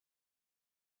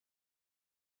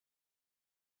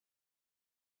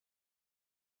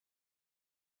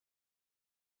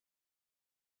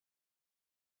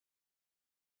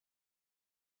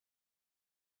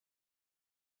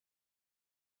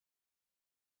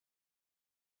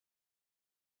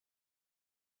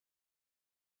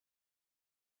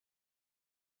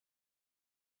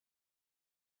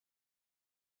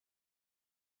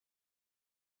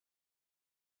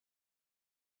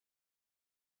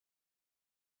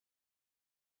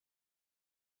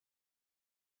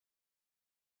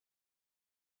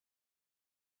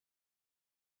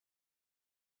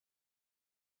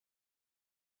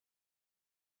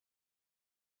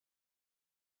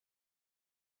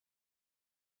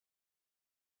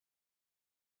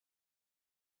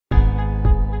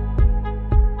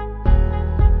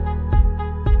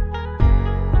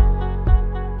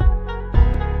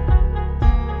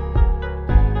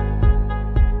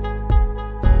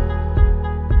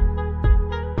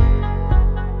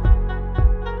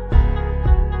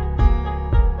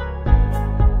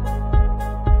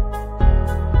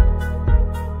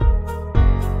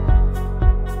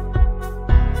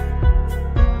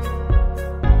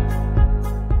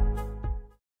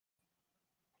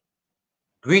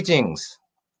Greetings,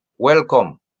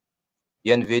 welcome,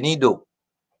 bienvenido,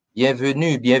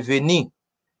 bienvenue, bienvenue.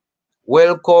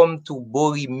 Welcome to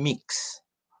Bori Mix.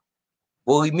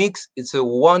 Bori Mix is a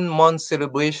one-month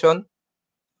celebration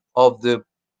of the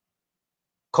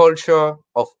culture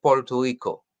of Puerto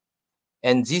Rico.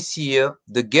 And this year,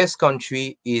 the guest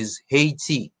country is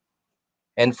Haiti.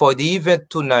 And for the event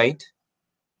tonight,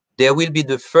 there will be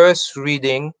the first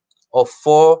reading of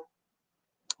 4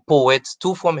 poets,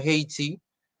 2 from Haiti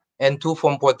and 2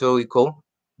 from Puerto Rico.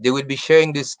 They will be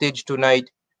sharing the stage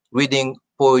tonight, reading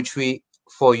poetry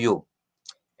for you.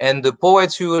 And the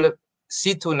poets you will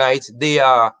see tonight, they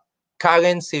are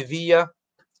Karen Sevilla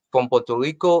from Puerto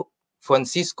Rico,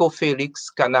 Francisco Felix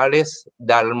Canales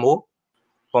Dalmo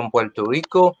from Puerto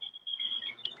Rico,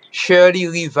 Shirley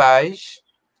Rivage,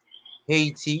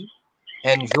 Haiti,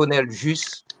 and Jonel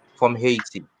Jus from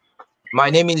Haiti.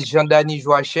 My name is Jean-Dany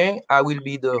Joachim. I will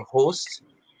be the host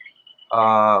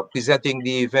presenting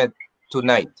the event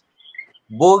tonight.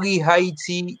 Bori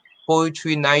Ayiti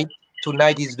Poetry Night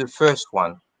tonight is the first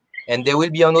one, and there will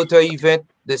be another event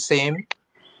the same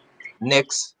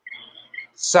next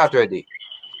Saturday.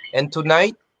 And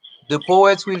tonight, the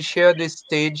poets will share the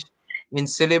stage in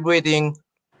celebrating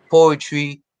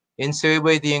poetry, in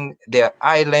celebrating their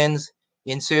islands,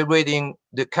 in celebrating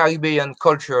the Caribbean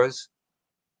cultures.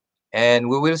 And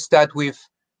we will start with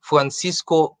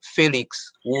Francisco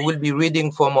Felix, who will be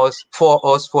reading for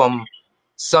us from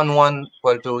San Juan,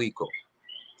 Puerto Rico.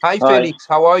 Hi, Felix.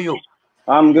 How are you?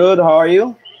 I'm good. How are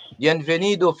you?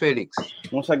 Bienvenido, Felix.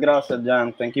 Muchas gracias,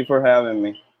 Jan. Thank you for having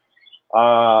me.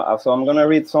 So I'm going to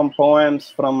read some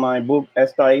poems from my book,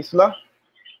 Esta Isla.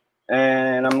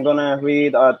 And I'm going to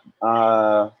read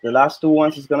the last 2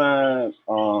 ones is going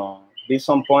to be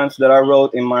some poems that I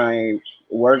wrote in my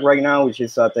work right now, which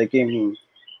is taking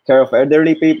care of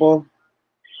elderly people.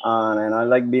 And I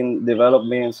like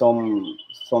developing some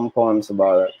poems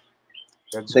about it.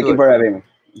 Thank you for having me.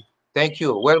 Thank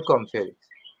you. Welcome, Felix.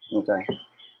 Okay.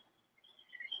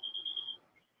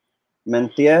 Me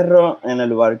entierro en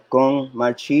el balcón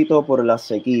marchito por la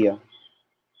sequía,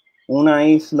 una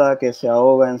isla que se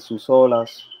ahoga en sus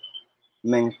olas,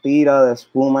 mentira de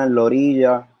espuma en la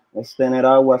orilla, es tener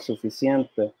agua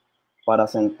suficiente para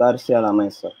sentarse a la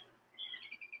mesa.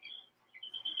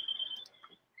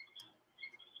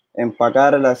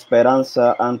 Empacar la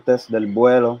esperanza antes del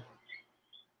vuelo,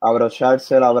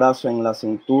 abrocharse el abrazo en la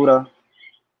cintura,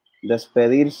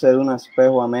 despedirse de un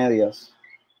espejo a medias,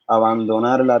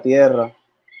 abandonar la tierra,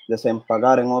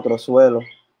 desempacar en otro suelo.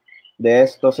 De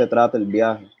esto se trata el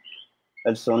viaje.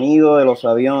 El sonido de los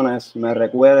aviones me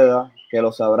recuerda que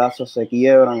los abrazos se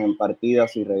quiebran en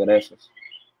partidas y regresos.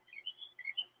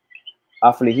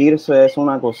 Afligirse es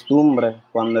una costumbre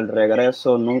cuando el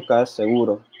regreso nunca es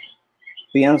seguro.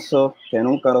 Pienso que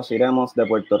nunca nos iremos de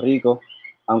Puerto Rico,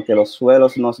 aunque los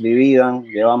suelos nos dividan,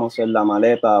 llevamos en la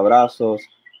maleta abrazos,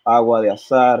 agua de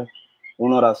azar,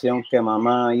 una oración que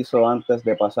mamá hizo antes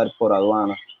de pasar por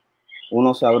aduana.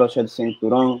 Uno se abrocha el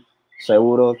cinturón,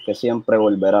 seguro que siempre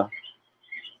volverá.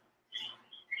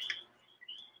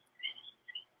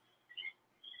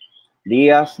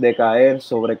 Días de caer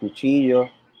sobre cuchillo,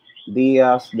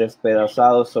 días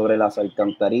despedazados sobre las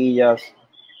alcantarillas,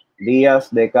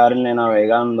 días de carne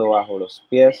navegando bajo los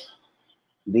pies,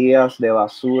 días de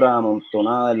basura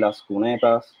amontonada en las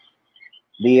cunetas,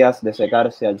 días de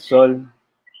secarse al sol,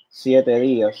 7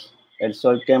 días, el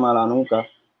sol quema la nuca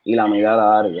y la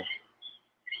mirada arde.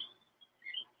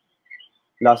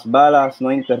 Las balas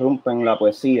no interrumpen la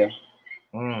poesía,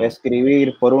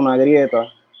 escribir por una grieta,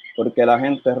 porque la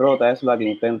gente rota es la que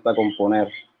intenta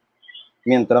componer.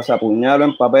 Mientras apuñalo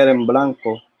en papel en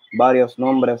blanco, varios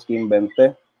nombres que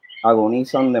inventé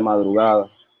agonizan de madrugada.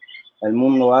 El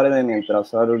mundo arde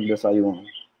mientras abro el desayuno.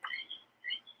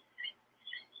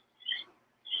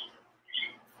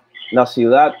 La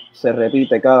ciudad se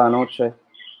repite cada noche.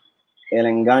 El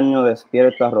engaño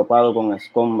despierta arropado con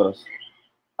escombros.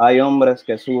 Hay hombres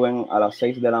que suben a las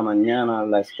 6 de la mañana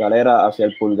la escalera hacia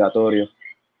el purgatorio.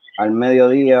 Al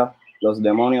mediodía, los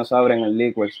demonios abren el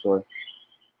liquor store.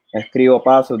 Escribo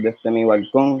pasos desde mi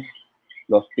balcón.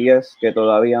 Los pies que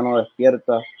todavía no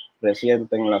despierta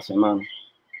resienten la semana.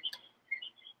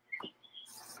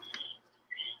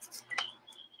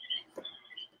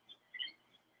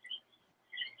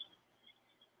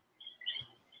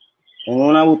 En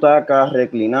una butaca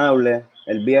reclinable,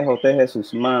 el viejo teje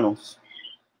sus manos.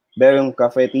 Bebe un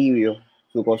café tibio,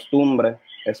 su costumbre,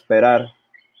 esperar.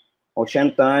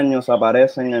 80 años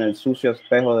aparecen en el sucio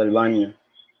espejo del baño.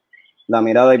 La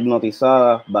mirada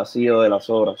hipnotizada, vacío de las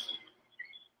horas.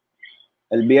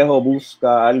 El viejo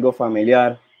busca algo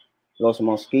familiar, los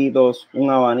mosquitos, un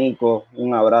abanico,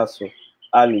 un abrazo,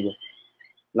 algo,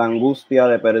 la angustia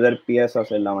de perder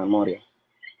piezas en la memoria,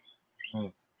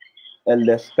 el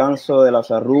descanso de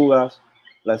las arrugas,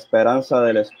 la esperanza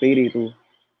del espíritu,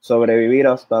 sobrevivir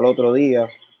hasta el otro día,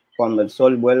 cuando el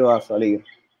sol vuelva a salir.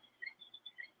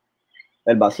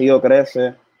 El vacío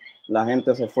crece, la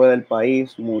gente se fue del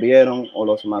país, murieron o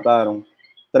los mataron.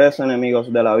 3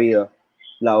 enemigos de la vida,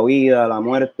 la huida, la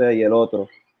muerte y el otro.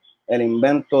 El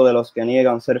invento de los que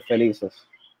niegan ser felices.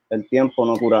 El tiempo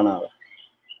no cura nada.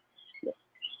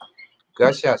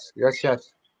 Gracias,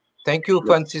 gracias. Thank you,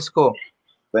 Francisco.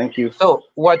 Thank you. So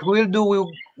what we'll do,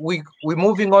 we're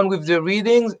moving on with the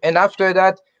readings, and after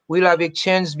that, we'll have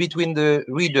exchange between the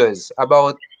readers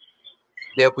about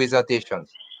their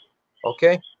presentations.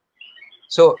 Okay?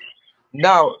 So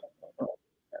now,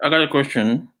 I got a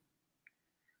question.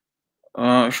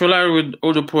 Should I read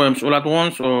all the poems all at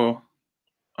once, or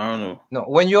I don't know? No,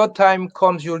 when your time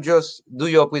comes, you'll just do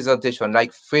your presentation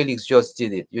like Felix just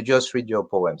did it. You just read your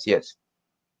poems, yes.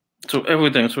 So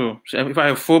everything. So if I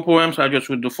have 4 poems, I just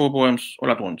read the 4 poems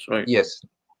all at once, right? Yes,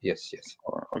 yes, yes.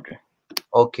 Okay.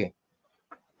 Okay.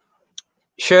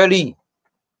 Shirley,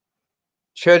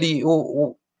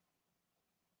 ou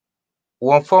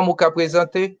en forme ou qu'a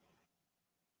présenté?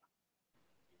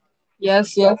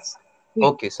 Yes, yes.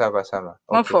 Ok, ça va, ça va.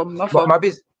 Ma Okay. forme.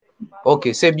 Ok,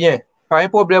 c'est bien. Pas un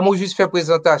problème, ou juste faire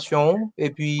présentation, et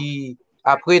puis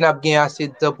après, on a bien assez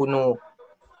de temps pour nous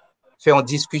faire une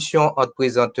discussion entre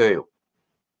présenteurs.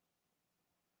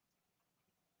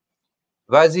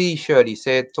 Vas-y, Shirley,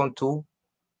 c'est ton tour.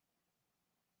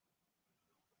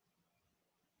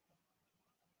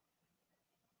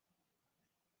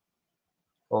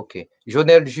 Ok.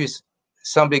 Jonel Juste,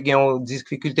 semble qu'il y a une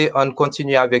difficulté, on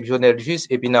continue avec Jonel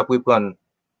Juste, et puis on a pu prendre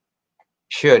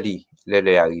Shirley,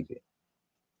 les arrivés.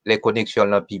 Les connexions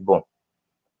là, puis bon.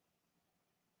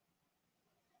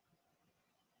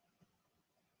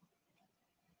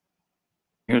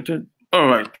 Muted? All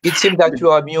right. It seems that you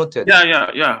are muted.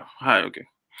 Yeah. Hi, okay.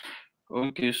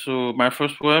 Okay, so my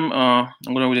first poem, I'm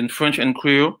going to read in French and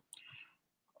Creole.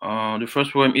 The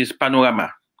first poem is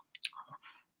Panorama.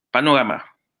 Panorama.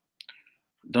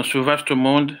 Dans ce vaste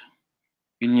monde,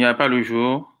 il n'y a pas le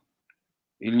jour,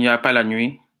 il n'y a pas la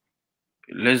nuit,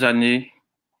 les années,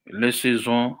 les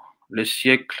saisons, les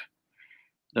siècles.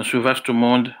 Dans ce vaste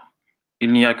monde,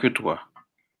 il n'y a que toi,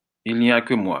 il n'y a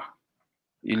que moi,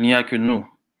 il n'y a que nous,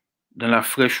 dans la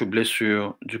fraîche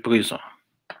blessure du présent.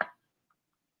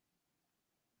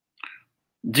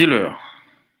 Dis-leur,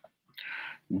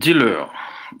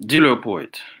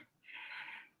 poète,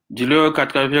 dis-leur qu'à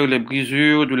travers les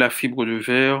brisures de la fibre de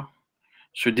verre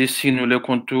se dessinent les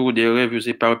contours des rêves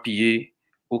éparpillés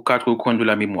aux 4 coins de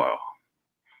la mémoire.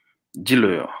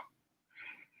 Dis-leur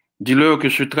que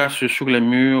se trace sur les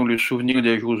murs le souvenir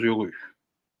des jours heureux.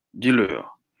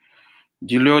 Dis-leur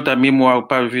ta mémoire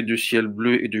pavée de ciel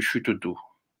bleu et de chutes d'eau.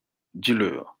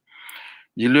 Dis-leur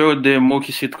des mots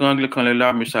qui s'étranglent quand les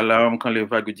larmes s'alarment, quand les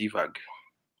vagues divaguent.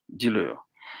 Dis-leur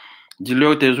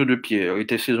tes eaux de pierre et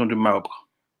tes saisons de marbre.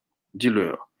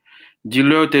 Dis-leur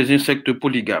tes insectes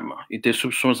polygames et tes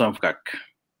soupçons en vrac.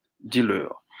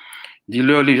 Dis-leur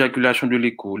l'éjaculation de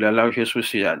l'écho, la largesse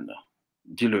océane.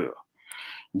 Dis-leur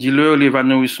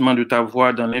l'évanouissement de ta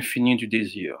voix dans l'infini du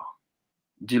désir.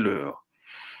 Dis-leur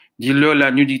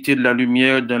la nudité de la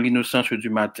lumière dans l'innocence du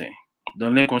matin, dans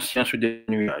l'inconscience des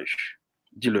nuages.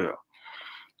 Dis-leur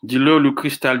le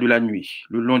cristal de la nuit,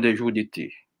 le long des jours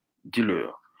d'été.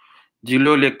 Dis-leur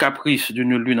les caprices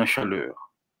d'une lune en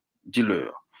chaleur.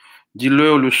 Dis-leur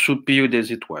le soupir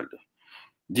des étoiles.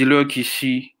 Dis-leur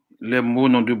qu'ici, les mots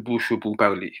n'ont de bouche pour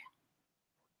parler.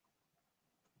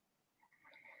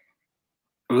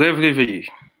 Rêve réveillé.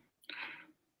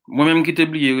 Moi-même qui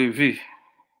t'oublié rêver,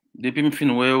 depuis me fin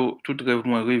ouais, tout rêve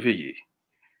moi réveillé.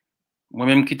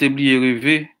 Moi-même qui t'oublié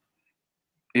rêver,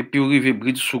 et puis arrivé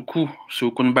bride sous cou,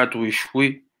 sur qu'on bateau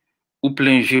échoué, ou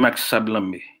plein jet max sable en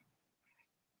mai.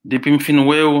 Depuis me fin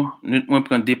ouais, nous moi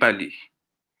prend des palais.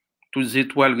 Toutes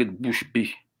étoiles de bouche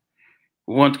bée.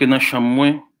 Ou entrer dans champ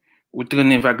moins, ou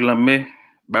traîner vague la mer,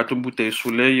 bateau bouteille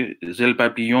soleil, zèle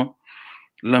papillon,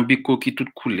 lambico qui tout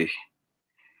coulé.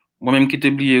 Moi-même qui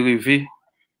t'oublié rêver,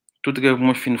 tout rêve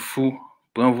moi fin fou,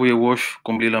 pour envoyer roche,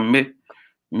 combler la mer,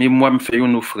 mais moi me fait un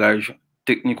naufrage,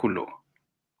 technique ou l'eau.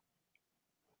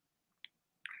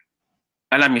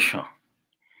 À la méchant.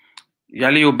 Y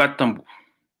aller au bat tambour.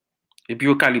 Et puis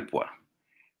au calipois.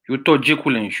 Yo tordje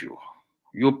koulenj yo.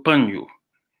 Yo pan yo.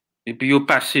 Et puis yo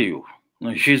passe yo.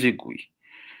 Nan jézégouy.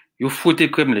 Yo frotte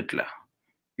kremlet la.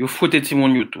 Yo frotte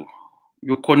timon yo tout.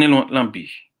 Yo konnen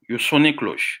lambi. Yo sonne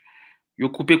cloche. Yo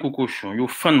coupe cocochon. Yo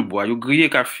fan bois. Yo grillé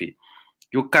café.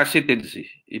 Yo cassé tête zi,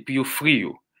 et puis yo fri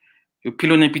yo. Yo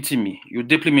pilonné pitimi, yo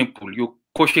déplumé poule, yo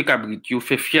coché cabrit, yo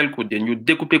fait fiel coden, yo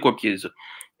découpé copiez,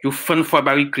 yo fan fois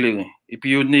baril clairin, et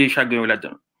puis yo né chagrin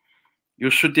là-dedans. Yo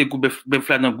sauté kou bef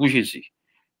là dans goujezi.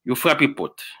 Yo frappé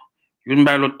pote. Yo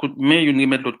n'ba l'autre coup de main, yo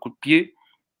remet l'autre coup de pied,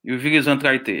 yo viré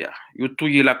entrailles ya. Yo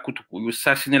touillé la couteau, yo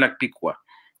assassiné la piquois.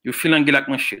 Yo filangé la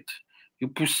manchette. Yo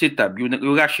poussé table,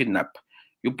 yo raché nappe.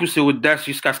 Yo poussé audace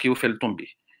jusqu'à ce que yo fait le tomber.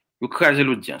 Yo crasé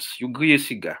l'audience, yo grillé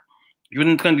cigare. Yo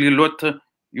n'tranglé l'autre,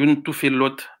 yo n'touffé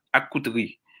l'autre à coup de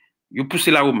riz. Yo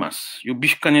poussé la romance, yo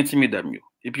bichkan intimidam yo,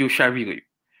 et puis yo chaviré.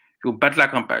 Yo bat la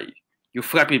campagne, yo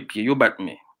frappé pied, yo bat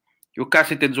main. Yo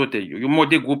cassé tête zotey yo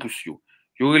mordé gros pouce yo.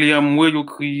 Yo relé en moi, yo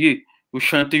crié, yo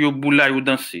chanté, yo boula, yo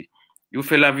dansé. Yo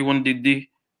fait l'aviron dédé,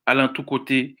 allant tout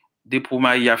côté, des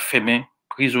poumailles à fémin,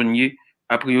 prisonnier,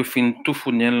 après yo fin tout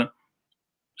founel,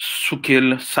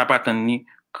 soukel, sapatani,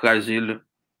 krasel,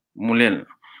 moulel.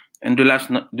 And the last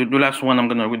one, I'm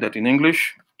going to read that in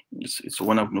English. It's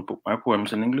one of my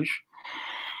poems in English.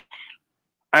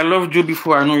 I loved you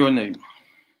before I knew your name.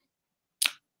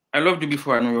 I loved you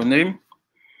before I knew your name.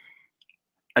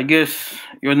 I guess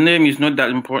your name is not that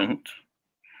important.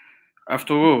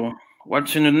 After all,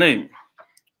 what's in your name?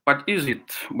 What is it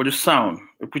but a sound,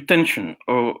 a pretension,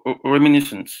 or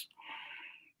reminiscence?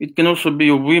 It can also be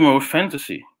a whim or a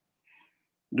fantasy.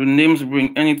 Do names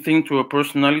bring anything to a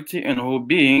personality and whole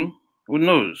being? Who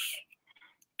knows?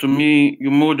 To me, you're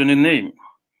more than a name.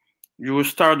 You're a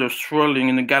stardust swirling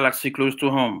in a galaxy close to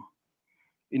home.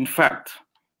 In fact,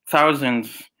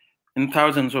 thousands and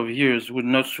thousands of years would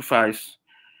not suffice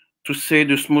to say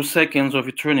the small seconds of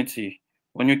eternity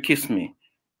when you kissed me,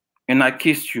 and I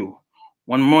kissed you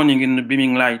one morning in the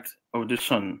beaming light of the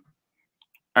sun.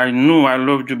 I knew I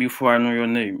loved you before I knew your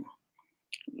name.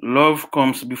 Love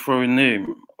comes before a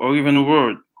name, or even a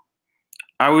word.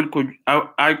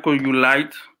 I call you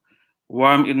light,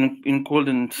 warm in cold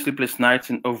and sleepless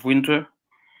nights of winter.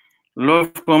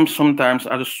 Love comes sometimes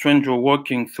as a stranger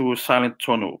walking through a silent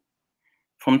tunnel.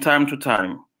 From time to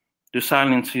time, the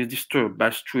silence is disturbed by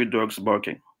stray dogs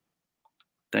barking.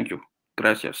 Thank you.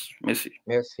 Gracias. Merci.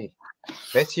 Merci.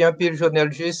 Merci un pile,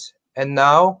 Jonel Jus. And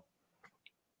now,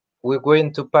 we're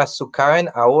going to pass to Karen.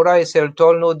 Ahora es el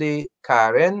turno de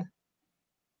Karen.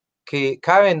 Okay,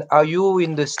 Karen, are you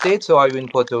in the States or are you in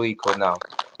Puerto Rico now?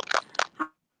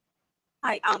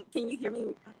 Hi, can you hear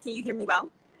me? Can you hear me well?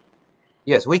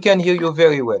 Yes, we can hear you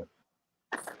very well.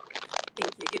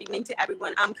 Thank you. Good evening to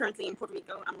everyone. I'm currently in Puerto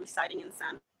Rico. I'm residing in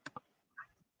San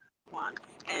Juan,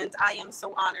 and I am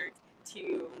so honored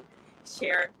to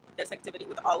share this activity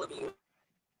with all of you.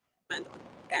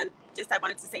 And just I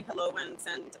wanted to say hello and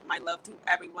send my love to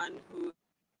everyone who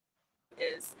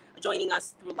is joining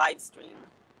us through live stream.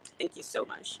 Thank you so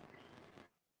much.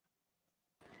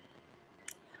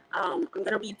 I'm going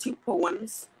to read two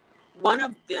poems. One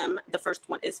of them, the first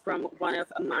one, is from one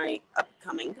of my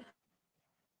upcoming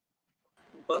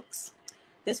books.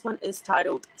 This one is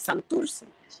titled Santurce,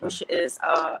 which is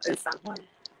in San Juan,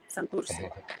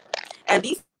 Santurce. And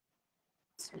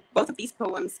both of these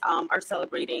poems are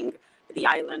celebrating the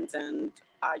island, and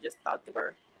I just thought they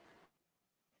were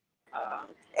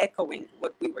echoing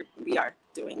what we are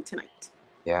doing tonight.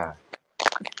 Yeah.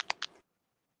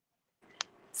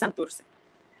 Santurce.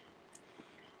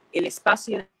 El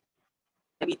espacio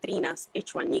de vitrinas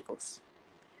hecho añicos.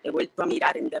 He vuelto a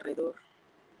mirar en derredor.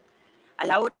 A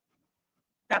la hora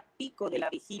pico de la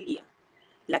vigilia,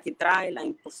 la que trae la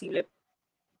imposible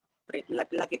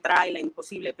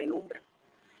penumbra.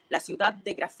 La ciudad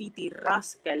de grafiti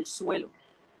rasca el suelo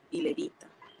y levita.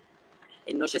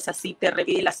 En noches así te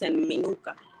revelas en mi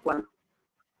nuca cuando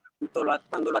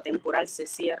lo atemporal se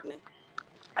cierne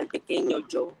al pequeño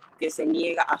yo que se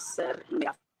niega a ser me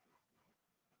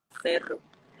aferro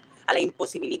a la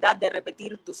imposibilidad de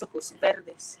repetir tus ojos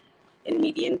verdes en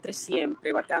mi vientre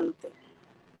siempre vacante.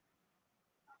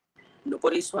 No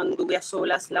por eso anduve a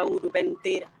solas la urbe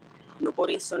entera, no por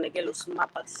eso negué los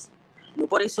mapas, no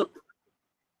por eso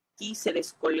quise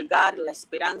descolgar la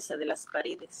esperanza de las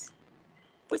paredes,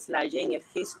 pues la hallé en el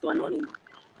gesto anónimo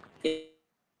que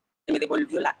me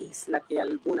devolvió la isla que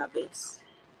alguna vez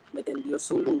me tendió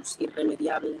su luz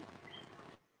irremediable.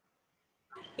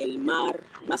 El mar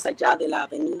más allá de la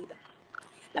avenida,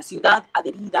 la ciudad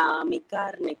adherida a mi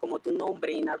carne como tu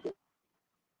nombre en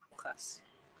agujas,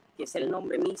 que es el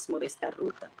nombre mismo de esta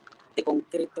ruta de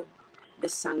concreto, de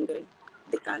sangre,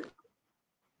 de cal.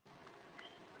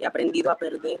 He aprendido a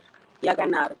perder y a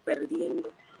ganar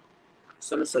perdiendo.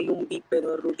 Solo soy un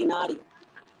bípedo rutinario,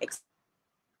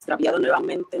 extraviado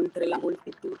nuevamente entre la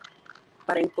multitud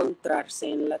para encontrarse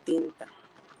en la tinta.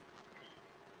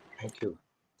 Thank you.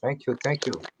 Thank you, thank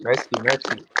you. Merci,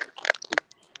 merci.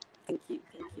 Thank you,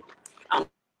 thank you.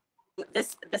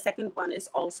 The second one is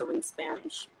also in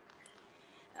Spanish,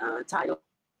 titled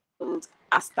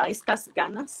Hasta estas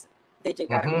ganas de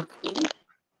llegar a un fin.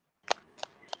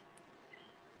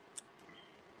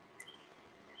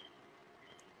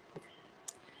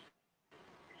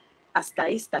 Hasta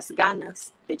estas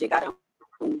ganas de llegar a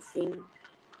un fin.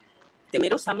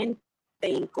 Temerosamente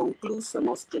inconcluso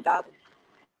hemos llegado.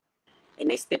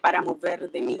 En este páramo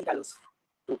verde mira los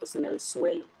frutos en el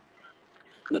suelo.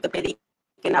 No te pedí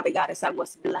que navegaras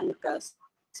aguas blancas,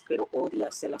 pero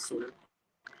odias el azul.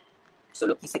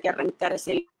 Solo quise que arrancaras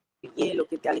el hielo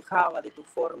que te alejaba de tu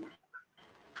forma.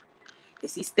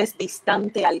 Desistes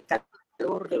distante al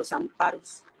calor de los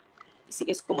amparos y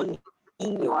sigues como un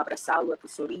niño abrazado a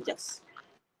tus orillas.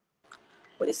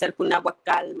 Puede ser que un agua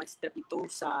calma,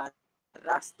 estrepitosa,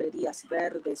 arrastre días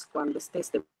verdes cuando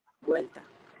estés de vuelta,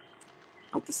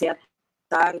 aunque sea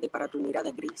tarde para tu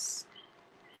mirada gris.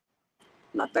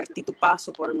 No advertí tu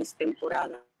paso por mis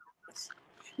temporadas,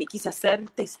 ni quise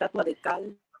hacerte estatua de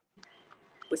cal,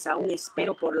 pues aún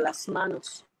espero por las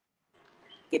manos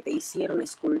que te hicieron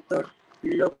escultor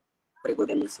lóbrego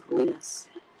de mis ruinas.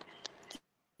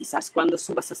 Quizás cuando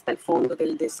subas hasta el fondo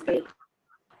del desvelo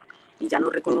y ya no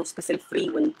reconozcas el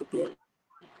frío en tu piel,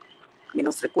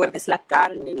 menos recuerdes la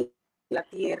carne y la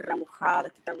tierra mojada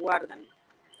que te aguardan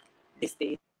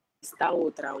desde esta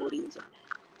otra orilla.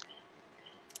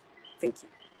 Thank you.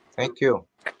 Thank you.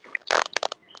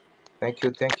 Thank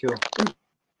you, thank you.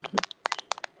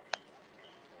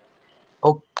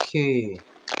 Okay,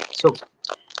 so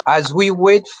as we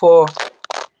wait for,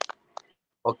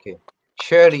 okay,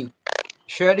 Shirley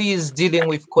is dealing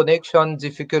with connection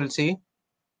difficulty.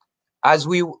 As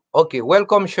we, okay,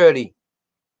 welcome Shirley.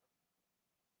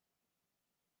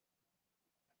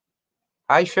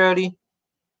 Hi Shirley.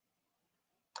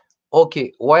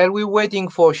 Okay, while we're waiting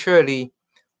for Shirley,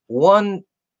 one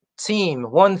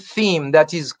theme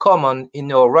that is common in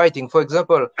your writing, for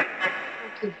example.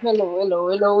 Okay.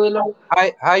 Hello.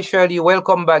 Hi Shirley,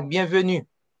 welcome back, bienvenue.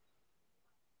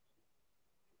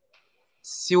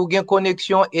 Si vous avez une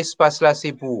connexion, espace là,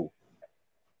 c'est pour.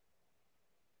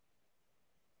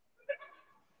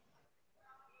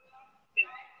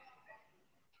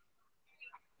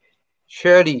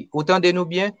 Shirley, entendez-nous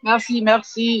bien? Merci.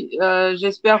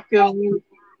 J'espère que vous...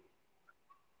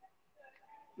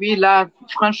 Oui, là,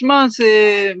 franchement,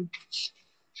 c'est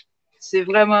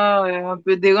vraiment un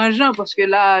peu dérangeant parce que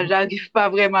là, j'arrive pas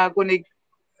vraiment à connecter.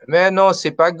 Mais non,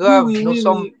 c'est pas grave. Oui.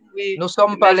 Nous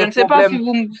sommes pas les problèmes. Je ne sais pas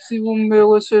si vous me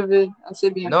recevez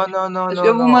assez bien. Non. Est-ce que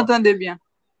vous m'entendez bien?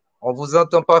 On vous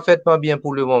entend parfaitement bien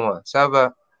pour le moment. Ça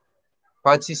va.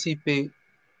 Participez.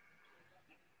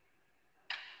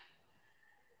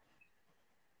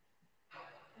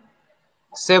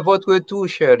 C'est votre tour,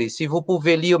 Shirley. Si vous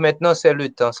pouvez lire maintenant, c'est le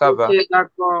temps. Ça va. Ok,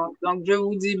 d'accord. Donc, je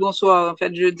vous dis bonsoir. En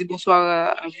fait, je dis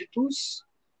bonsoir à vous tous.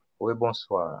 Oui,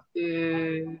 bonsoir.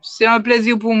 C'est un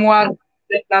plaisir pour moi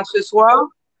d'être là ce soir.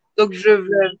 Donc, je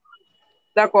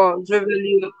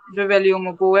vais lire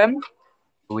mon poème.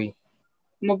 Oui.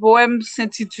 Mon poème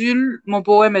s'intitule « Mon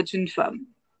poème est une femme ».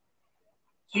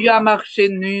 Tu as marché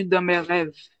nu dans mes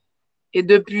rêves, et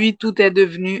depuis tout est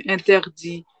devenu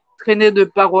interdit, traîné de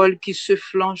paroles qui se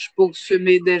flanchent pour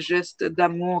semer des gestes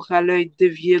d'amour à l'œil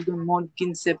dévié d'un monde qui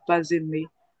ne sait pas aimer.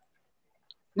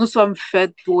 Nous sommes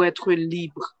faites pour être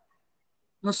libres.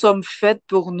 Nous sommes faites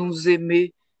pour nous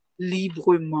aimer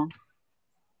librement.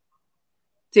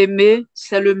 T'aimer,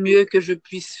 c'est le mieux que je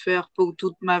puisse faire pour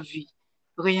toute ma vie,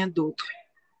 rien d'autre.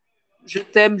 Je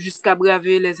t'aime jusqu'à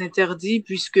braver les interdits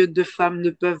puisque deux femmes ne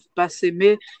peuvent pas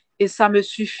s'aimer et ça me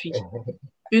suffit.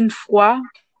 Une fois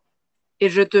et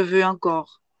je te veux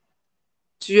encore.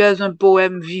 Tu es un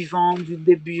poème vivant du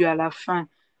début à la fin.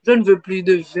 Je ne veux plus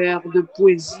de vers, de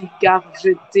poésie car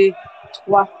je t'ai,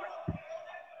 toi.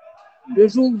 Le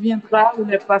jour viendra où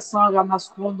les passants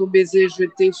ramasseront nos baisers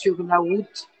jetés sur la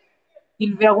route.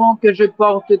 Ils verront que je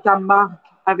porte ta marque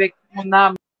avec mon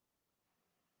âme.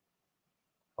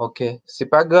 Ok, c'est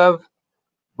pas grave.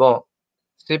 Bon,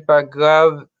 c'est pas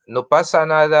grave. No pasa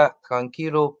nada.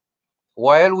 Tranquilo.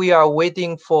 While we are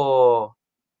waiting for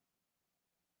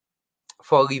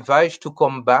Rivage to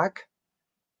come back,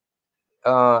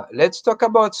 let's talk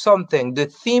about something. The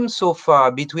theme so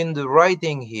far between the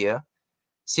writing here,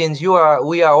 since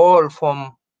we are all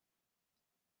from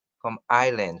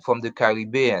island, from the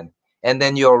Caribbean, and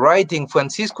then you're writing,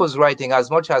 Francisco's writing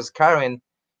as much as Karen,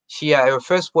 her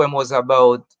first poem was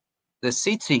about the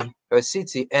city, her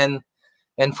city, and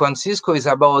Francisco is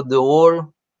about the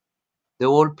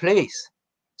whole place.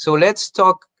 So let's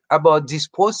talk about this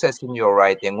process in your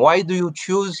writing? Why do you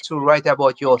choose to write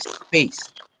about your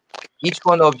space? Each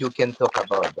one of you can talk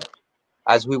about that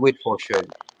as we wait for Shirley.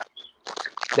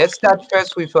 Let's start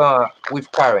first with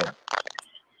Karen.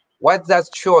 What's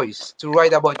that choice to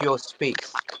write about your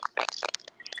space?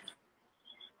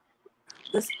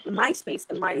 My space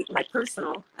and my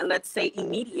personal, and let's say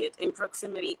immediate in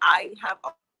proximity, I have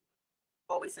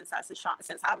always, since I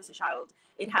was a child,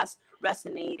 it has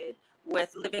resonated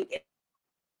with living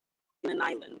in an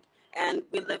island. And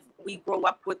we grow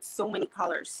up with so many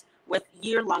colors, with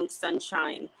year-long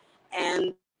sunshine.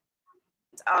 And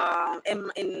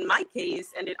in my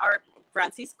case, and in our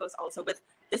Francisco's also, with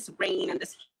this rain and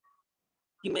this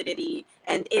humidity,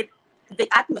 and the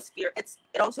atmosphere, it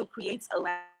also creates a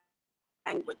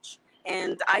language.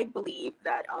 And I believe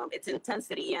that its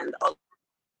intensity and all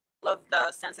of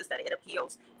the senses that it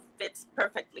appeals fits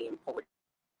perfectly in poetry.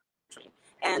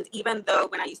 And even though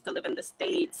when I used to live in the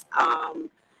States,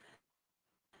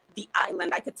 the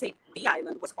island, I could say the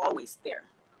island was always there.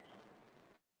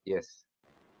 Yes.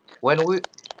 When we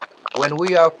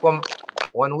are from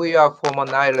an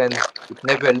island, it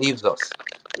never leaves us.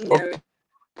 No, okay.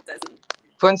 It doesn't.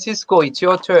 Francisco, it's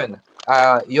your turn.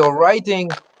 You're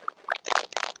writing.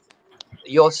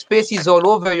 Your space is all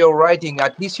over your writing,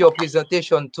 at least your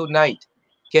presentation tonight.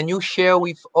 Can you share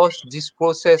with us this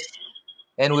process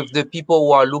and with the people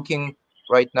who are looking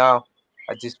right now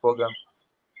at this program?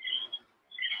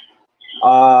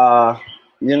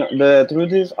 The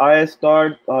truth is, I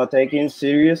started taking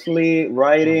seriously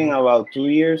writing about 2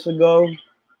 years ago.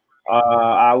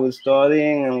 I was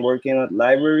studying and working at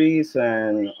libraries,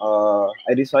 and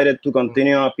I decided to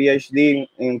continue a PhD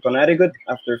in Connecticut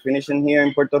after finishing here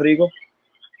in Puerto Rico.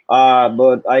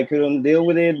 But I couldn't deal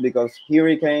with it because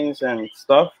hurricanes and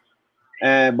stuff.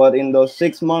 But in those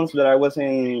 6 months that I was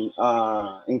in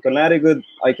Connecticut,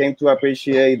 I came to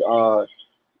appreciate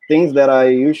things that I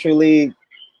usually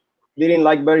didn't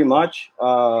like very much.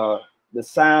 The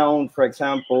sound, for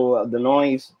example, the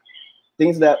noise,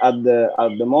 things that at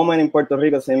the moment in Puerto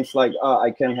Rico seems like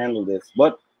I can't handle this.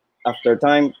 But after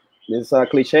time, this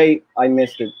cliche, I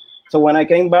missed it. So when I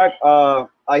came back,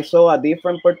 I saw a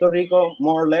different Puerto Rico,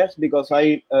 more or less, because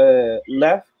I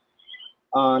left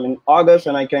in August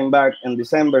and I came back in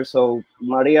December. So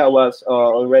Maria was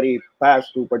already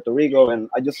passed to Puerto Rico, and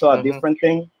I just saw a different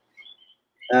thing.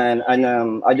 And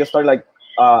I just started like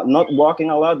not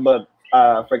walking a lot, but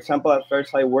for example, at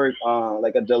first I worked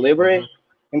like a delivery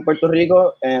in Puerto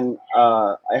Rico, and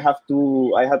I had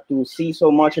to see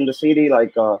so much in the city,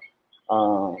 like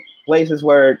places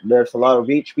where there's a lot of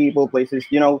rich people, places,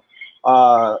 the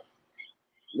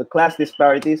class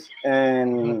disparities,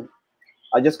 and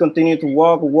I just continue to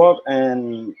walk,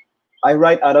 and I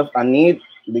write out of a need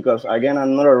because again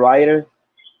I'm not a writer,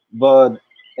 but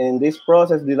in this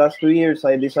process, the last 2 years,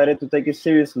 I decided to take it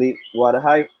seriously. What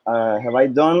have I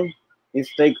done is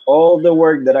take all the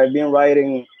work that I've been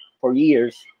writing for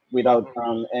years without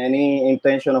any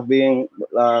intention of being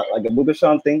like a book or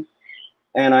something,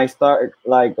 and I start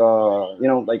like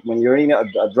like when you're eating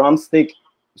a drumstick,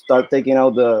 start taking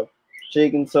out the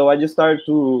chicken. So I just started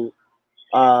to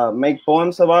make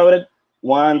poems about it.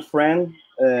 One friend,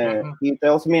 he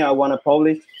tells me, I want to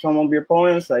publish some of your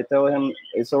poems. I tell him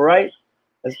it's all right,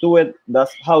 let's do it.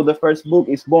 That's how the first book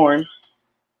is born.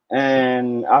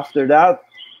 And after that,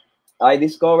 I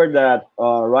discovered that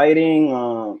writing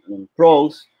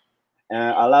prose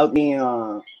allowed me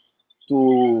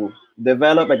to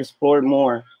develop, explore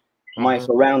more my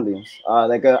surroundings.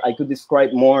 I could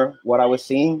describe more what I was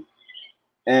seeing.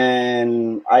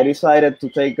 And I decided to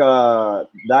take a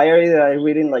diary that I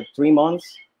read in like 3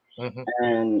 months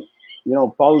and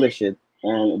publish it.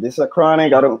 And this is a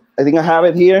chronic. I think I have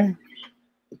it here.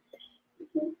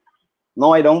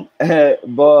 No, I don't.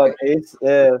 But it's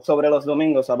sobre los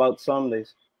domingos, about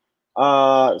Sundays.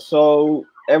 So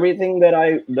everything that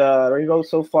I wrote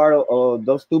so far,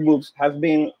 those 2 books, has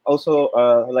been also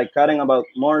like cutting about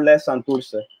more or less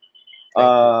Santurce.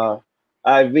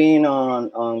 I've been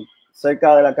on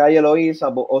cerca de la calle Loíza,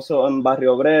 but also in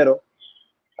Barrio Obrero.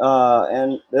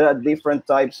 And there are different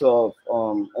types of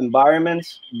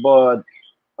environments, but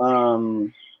I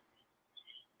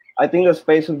think the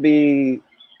space would be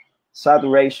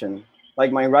saturation.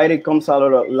 Like my writing comes out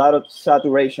of a lot of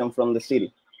saturation from the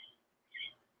city.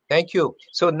 Thank you.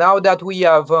 So now that we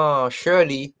have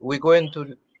Shirley, we're going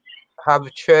to have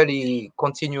Shirley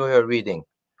continue her reading.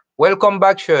 Welcome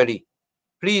back, Shirley.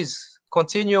 Please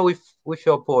continue with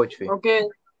your poetry. Okay,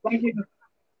 thank you.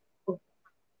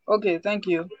 Okay, thank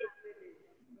you.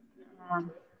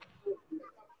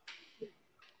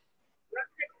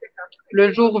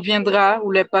 Le jour viendra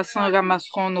où les passants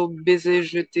ramasseront nos baisers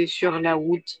jetés sur la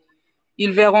route.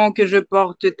 Ils verront que je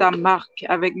porte ta marque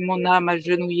avec mon âme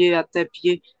agenouillée à tes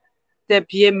pieds,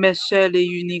 mes seuls et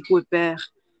uniques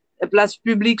repères. Les places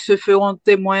publiques se feront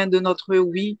témoins de notre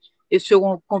oui et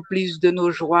seront complices de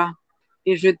nos joies.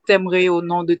 Et je t'aimerai au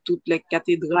nom de toutes les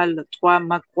cathédrales, toi,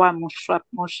 ma croix,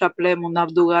 mon chapelet, mon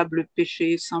adorable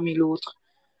péché, 100 000 autres.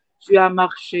 Tu as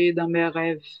marché dans mes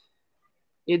rêves.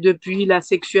 Et depuis, la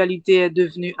sexualité est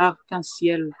devenue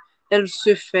arc-en-ciel. Elle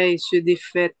se fait et se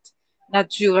défaite,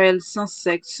 naturelle, sans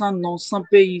sexe, sans nom, sans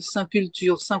pays, sans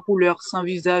culture, sans couleur, sans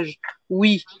visage.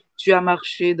 Oui, tu as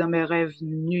marché dans mes rêves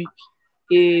nus.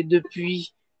 Et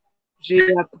depuis,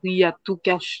 j'ai appris à tout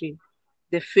cacher.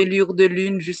 Des fêlures de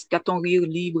lune jusqu'à ton rire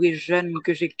libre et jeune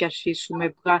que j'ai caché sous mes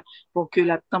bras pour que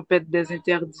la tempête des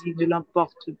interdits ne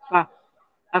l'emporte pas,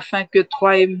 afin que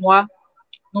toi et moi,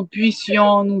 nous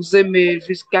puissions nous aimer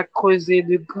jusqu'à creuser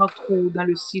de grands trous dans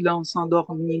le silence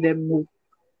endormi des mots.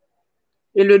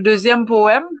 Et le deuxième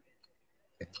poème,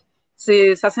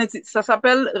 ça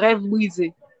s'appelle Rêve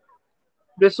brisé.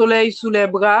 Le soleil sous les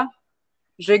bras,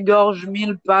 j'égorge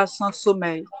 1000 pas sans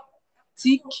sommeil.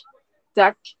 Tic,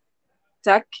 tac,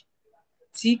 tac,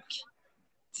 tic,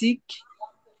 tic,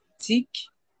 tic.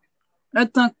 Un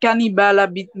temps cannibale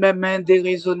habite mes mains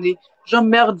déraisonnées.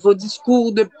 J'emmerde vos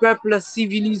discours de peuple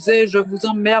civilisé. Je vous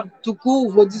emmerde tout court.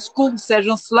 Vos discours, ces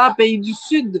gens-là, pays du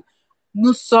Sud.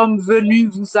 Nous sommes venus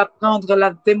vous apprendre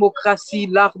la démocratie,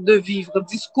 l'art de vivre.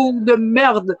 Discours de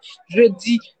merde. Je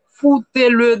dis,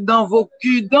 foutez-le dans vos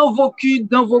culs, dans vos culs,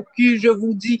 dans vos culs. Je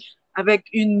vous dis, avec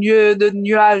une nuée de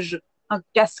nuages en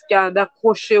cascade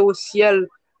accrochés au ciel.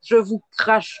 Je vous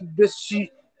crache dessus.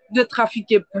 Ne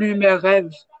trafiquez plus mes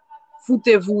rêves.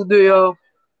 Foutez-vous dehors,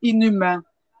 inhumains.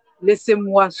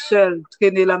 Laissez-moi seul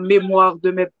traîner la mémoire de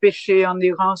mes péchés en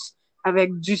errance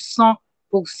avec du sang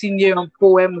pour signer un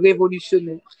poème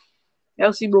révolutionnaire.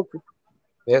 Merci beaucoup.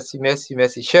 Merci, merci,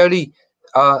 merci. Shirley,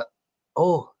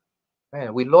 oh,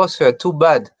 man, we lost her. Too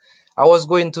bad. I was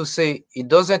going to say, it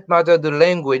doesn't matter the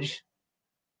language.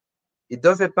 It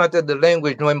doesn't matter the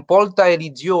language. No importa el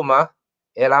idioma,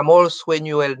 el amor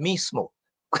sueño el mismo.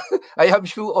 I am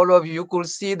sure all of you could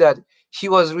see that she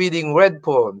was reading red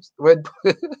poems.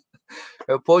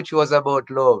 Her poetry was about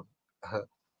love.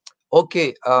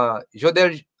 Okay,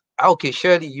 Jodel. Okay,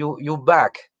 Shirley, you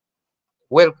back.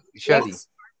 Well, Shirley. Yes.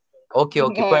 Ok, pas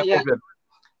de problème.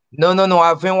 Non,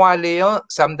 avant d'aller,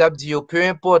 ça me dit, peu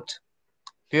importe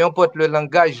le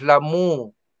langage,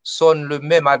 l'amour sonne le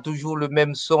même, a toujours le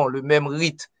même son, le même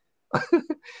rythme.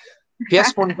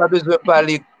 Pièce qu'on n'a pas besoin de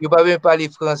parler, il pas besoin de parler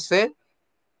français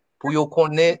pour qu'on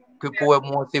connaître que poème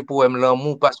monter poème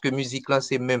l'amour parce que musique là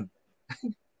c'est même.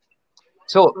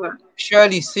 So,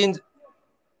 Shirley,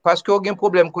 parce qu'il y a un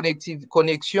problème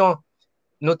connexion,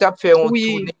 nous t'avons fait un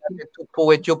tournée avec tout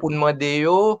poète pour demander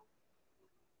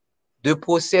de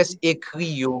process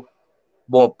écrit.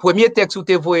 Bon, premier texte où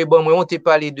tu vois, bon, on t'a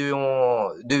parlé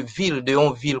de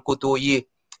ville côtoyée.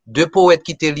 Deux poètes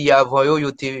qui étaient liés avant,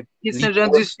 Saint-Jean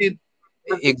du Sud.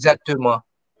 Exactement.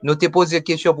 Nous t'ai posé une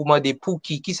question pour demander pour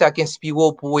qui ça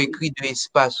inspiré pour écrire de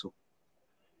l'espace.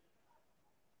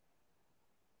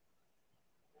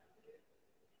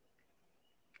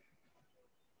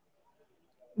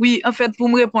 Oui, en fait, pour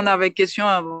me répondre à votre question,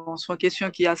 bon, c'est une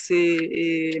question qui est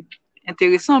assez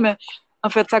intéressante, mais en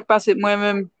fait, ça qui passe,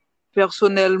 moi-même,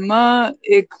 personnellement,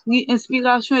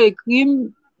 inspiration écrit,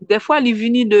 des fois, il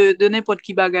vient de n'importe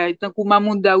qui bagaille. Tant que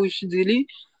Mamoun Dawish dit,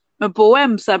 un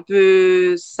poème, ça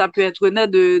peut être né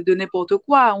de n'importe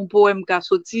quoi. Un poème qui a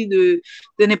sorti de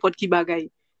n'importe qui bagaille.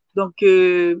 Donc,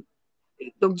 du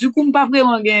coup, je pas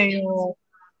vraiment gagné.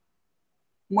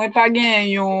 Moi, pas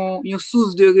gagné une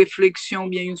source de réflexion,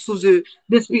 bien une source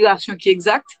d'inspiration qui est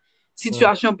exacte.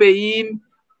 Situation pays,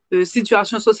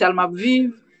 situation sociale m'a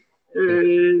vivre,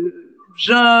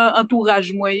 genre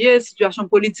entourage moyen, situation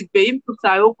politique pays, tout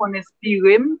ça qu'on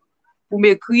inspire pour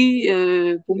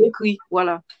m'écrire,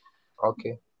 voilà. Ok,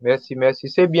 merci.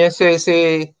 C'est bien,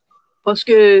 c'est. Parce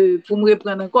que pour me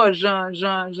reprendre encore, Jean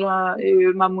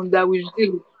Mamounda, oui, je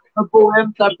dis, un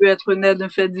poème, ça peut être né d'un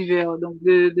fait divers. Donc,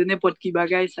 de n'importe qui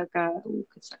bagaille, ça a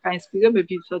inspiré, mais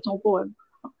puis c'est un poème.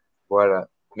 Voilà,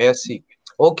 merci.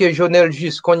 Ok, Jonel,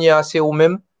 juste qu'on y a assez ou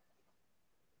même.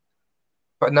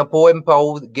 Dans le poème, par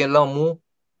où gain l'amour.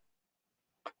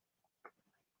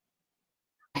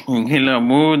 Gain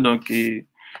l'amour, donc,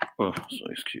 oh,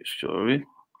 sorry.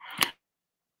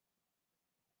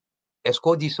 Est-ce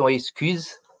qu'on dit son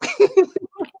excuse?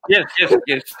 Yes.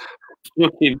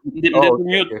 Okay.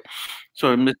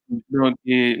 So, donc,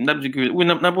 oui,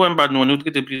 n'a pas nous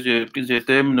traiter plusieurs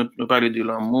thèmes, nous parler de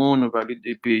l'amour, nous parler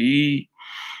des pays,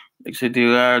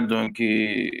 etc. Donc,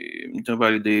 on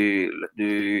parle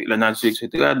de la nature,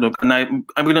 etc. Donc, on a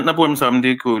un problème, ça me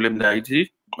dit que l'Em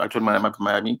d'Haïti, actuellement, à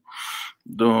Miami.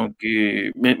 Donc,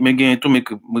 mais il y a tout, mais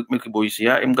que ici, et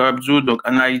je donc,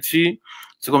 en Haïti,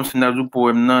 c'est comme si on a du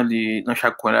poème dans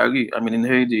chaque coin de la rue. I mean, in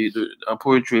Haiti, the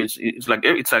poetry, it's like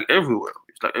everywhere.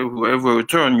 It's like everywhere you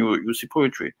turn, you see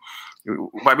poetry.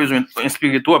 Pas besoin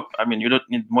d'inspirer toi. I mean, you don't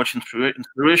need much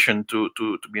inspiration to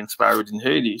be inspired in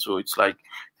Haiti. So it's like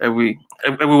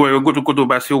everywhere you go to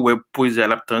Cotopaxi, where poésie à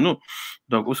l'aptano.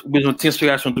 Donc, besoin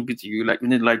d'inspiration tout petit. You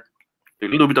need like a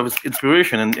little bit of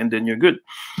inspiration, and then you're good.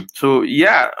 So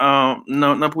yeah,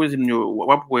 na poésie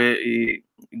wap wè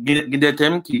des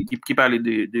thèmes qui parlent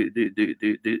des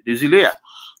îles.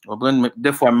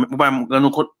 Des fois,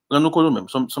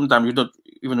 sometimes you don't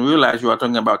even realize you are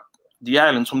talking about the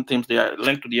island. Sometimes they are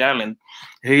linked to the island,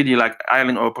 Haiti, like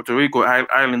island, or Puerto Rico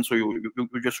island. So you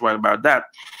just write about that.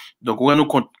 Donc, on nous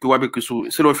compte que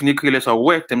c'est le fini créer ça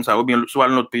ouais thème ça ou bien soit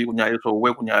notre pays qu'on y a ça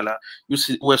ouais qu'on y a là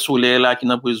ouais soleil là qui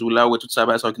n'a pas là ouais tout ça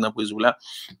va ça qui n'a pas là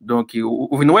donc ou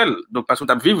well donc parce que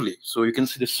tu vivre so you can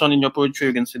see the sun in your poetry,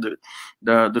 you can see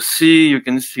the sea, you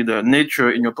can see the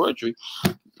nature in your poetry.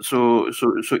 So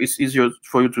it's easier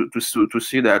for you to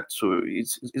see that. So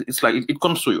it's like it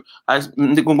comes to you.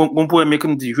 On pourrait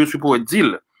même dire je suis poète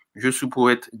d'île. Je suis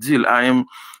poète d'île. I am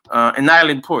an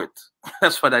island poet.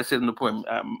 That's what I said in the poem.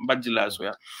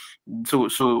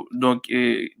 So donc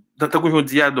tant que je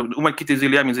dis donc on va quitter les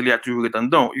îles, mais les îles toujours étant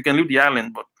dedans. You can leave the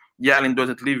island, but the island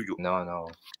doesn't leave you. No.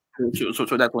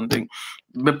 So that's one thing.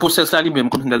 But process là lui-même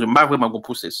comme c'est pas vraiment un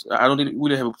process. I don't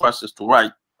really have a process to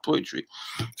write poetry.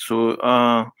 So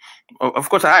of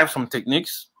course I have some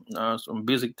techniques, some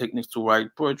basic techniques to write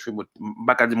poetry, but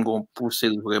back at them go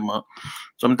process vraiment.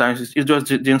 Sometimes it's just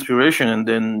the inspiration, and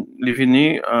then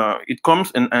it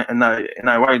comes and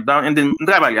I write down, and then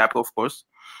of course.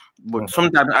 But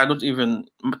sometimes I don't even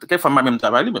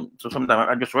so sometimes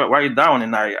I just write it down,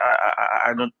 and I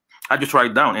just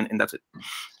write down, and that's it.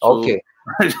 So, okay.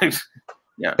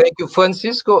 Yeah. Thank you,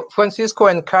 Francisco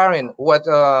and Karen. What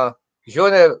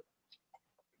Jonel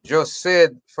just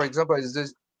said, for example, is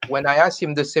this: when I asked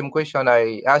him the same question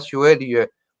I asked you earlier,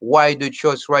 why the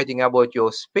choice writing about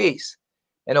your space?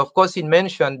 And of course, he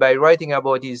mentioned by writing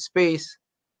about his space,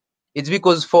 it's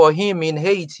because for him in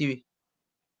Haiti,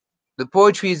 the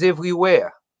poetry is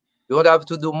everywhere. You don't have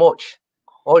to do much.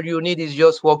 All you need is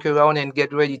just walk around and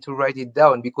get ready to write it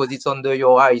down, because it's under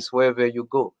your eyes wherever you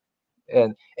go.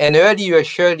 And earlier,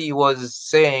 Shirley was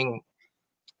saying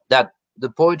that the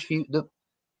poetry,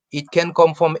 it can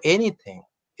come from anything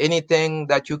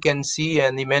that you can see.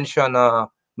 And he mentioned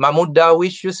Mahmoud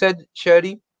Darwish, you said,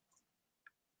 Shirley?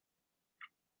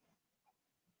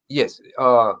 Yes.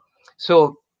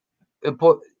 So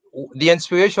the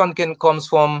inspiration can come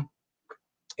from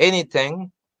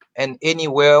anything and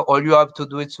anywhere. All you have to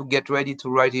do is to get ready to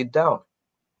write it down.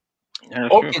 Yeah,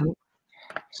 okay. Sure.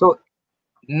 So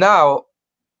now,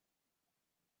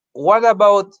 what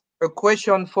about a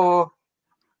question for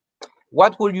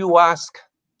what will you ask?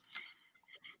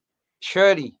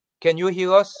 Shirley, can you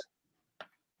hear us?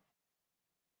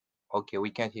 Okay, we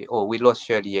can't hear. Oh, we lost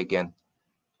Shirley again.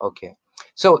 Okay.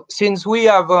 So since we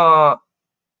have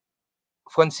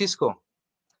Francisco,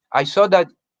 I saw that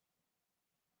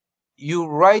you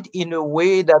write in a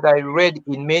way that I read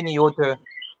in many other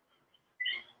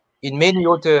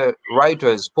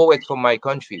writers, poets from my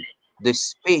country. The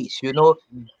space,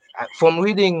 from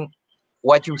reading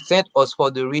what you sent us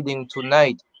for the reading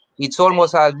tonight, it's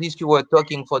almost as if you were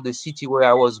talking for the city where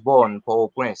I was born,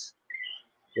 Port-au-Prince.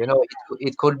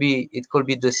 It could be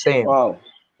the same. Wow.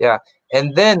 Yeah.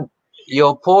 And then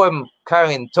your poem,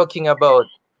 Karen, talking about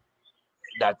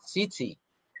that city,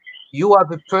 you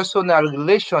have a personal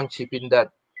relationship in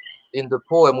the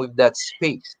poem with that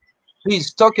space.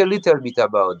 Please talk a little bit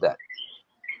about that.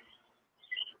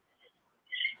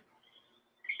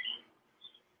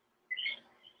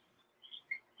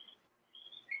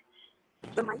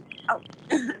 The mic? Oh,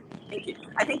 thank you.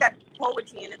 I think that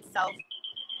poetry in itself,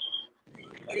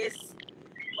 it is,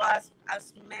 well,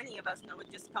 as many of us know,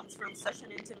 it just comes from such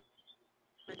an intimate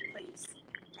place.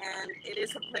 And it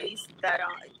is a place that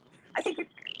I think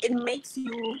it makes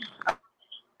you,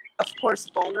 of course,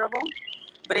 vulnerable,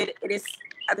 but it is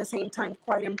at the same time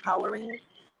quite empowering.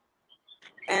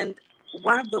 And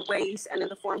one of the ways and in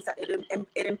the forms that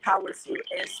it empowers you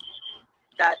is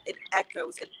that it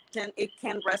echoes. It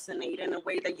can resonate in a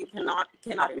way that you cannot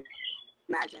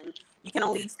imagine. You can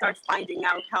only start finding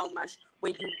out how much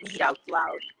when you read out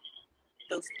loud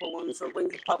those poems, or when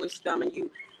you publish them, and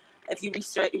if you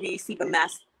receive a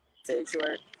message,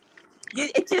 or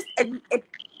it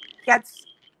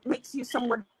makes you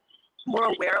somewhat more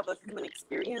aware of a human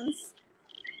experience,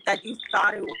 that you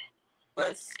thought it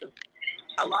was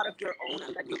a lot of your own,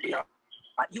 and that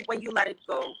when you let it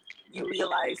go, you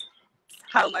realize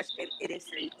how much it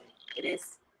isn't. It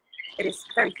is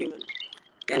very human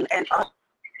and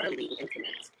utterly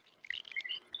intimate.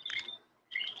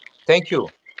 Thank you.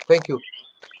 Thank you.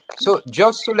 So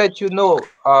just to let you know,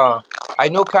 I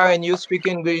know, Karen, you speak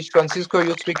English, Francisco,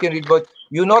 you speak English, but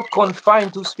you're not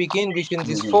confined to speak English in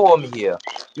this forum here.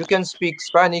 You can speak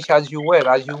Spanish as you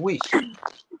wish.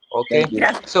 Okay?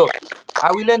 So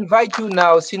I will invite you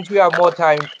now, since we have more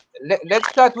time. Let's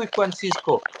start with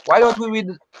Francisco. Why don't we read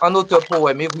another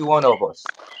poem, every one of us?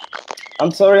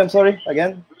 I'm sorry,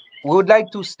 again? We would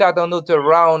like to start another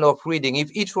round of reading.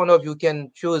 If each one of you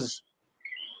can choose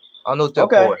another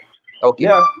poem. Okay.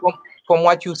 Yeah. From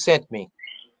what you sent me.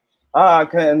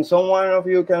 Can someone of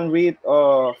you can read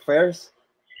first?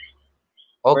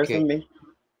 Okay. First me.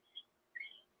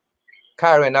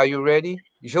 Karen, are you ready?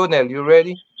 Jonel, you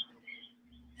ready?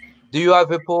 Do you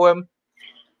have a poem?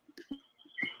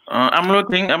 I'm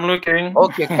looking.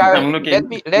 Okay, Karen,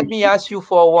 let me ask you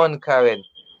for one, Karen.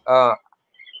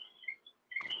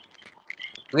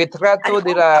 Retrato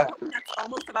de la... That's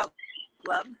almost about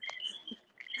love.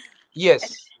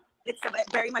 Yes. It's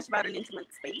very much about an intimate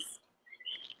space.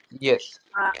 Yes.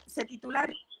 Se titula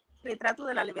Retrato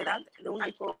de la levedad de una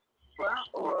alcoba,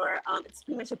 or it's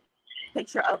pretty much a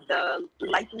picture of the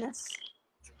lightness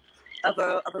of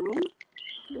a room,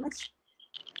 pretty much.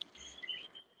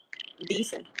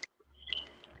 Decent.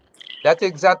 That's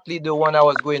exactly the one I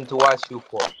was going to ask you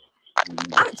for.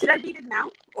 Should I read it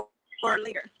now or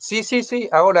later? Sí,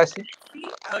 ahora sí. Sí,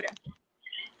 ahora.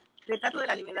 Retrato de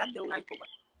la levedad de una alcoba.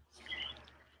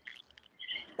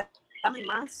 Dame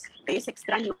más de ese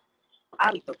extraño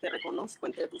hábito que reconozco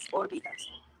entre tus órbitas.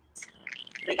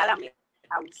 Regálame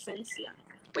ausencia,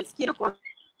 pues quiero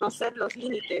conocer los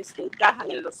límites que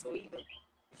encajan en los oídos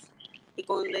y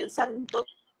condensar en todo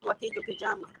aquello que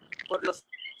llama por los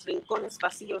rincones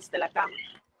vacíos de la cama,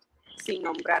 sin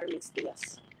nombrar mis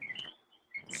días.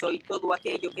 Soy todo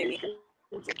aquello que me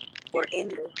huye, por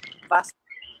ende, basta.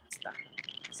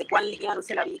 Sé cuán liviano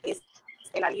es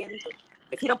el aliento.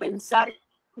 Prefiero pensar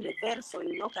de verso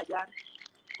y no callar,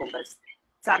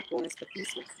 conversar con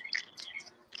espejismos.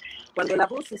 Cuando la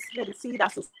voz es reducida a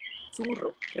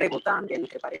susurro, rebotando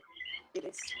entre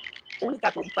paredes,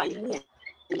 única compañía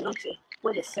de noche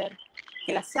puede ser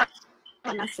que las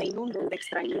sábanas se inunden de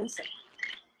extrañeza,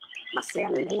 mas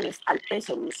sean inmunes al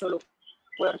peso de un solo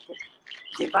cuerpo,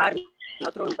 llevarme a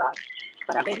otro lugar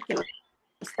para ver que no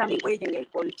está mi huella en el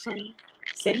colchón,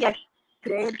 sería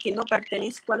creer que no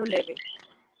pertenezco a lo leve,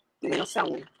 y menos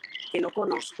aún que no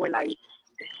conozco el aire.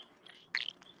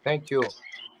 Thank you.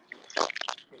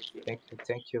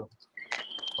 Thank you.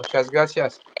 Muchas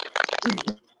gracias.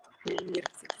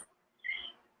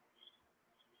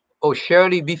 Oh,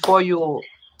 Shirley, before you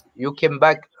came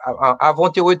back,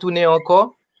 avant de retourner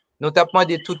encore, nous t'avons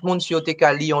demandé tout le monde si vous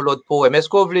avez lu l'autre poème. Est-ce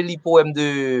que vous voulez lire le poème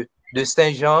de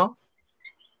Saint-Jean?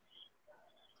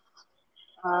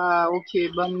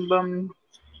 Ok, bam.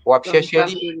 Ou chercher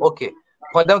li? Ok.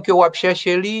 Pendant que vous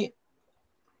cherchez li,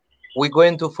 we're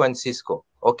going to Francisco,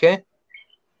 okay?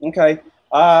 Okay.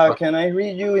 Can I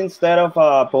read you instead of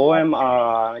a poem,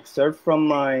 excerpt from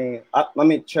my...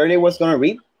 Shirley was going to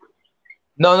read?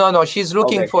 No. She's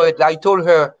looking for it. I told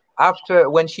her after,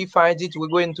 when she finds it, we're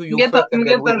going to you first.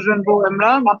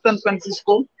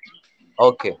 Francisco.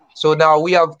 Okay. So now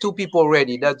we have two people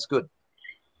ready. That's good.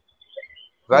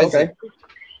 Okay.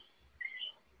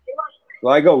 Do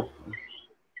I go?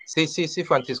 Sí,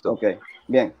 Francisco. Okay.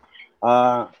 Bien.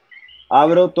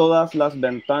 Abro todas las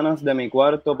ventanas de mi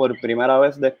cuarto por primera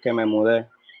vez desde que me mudé.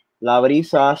 La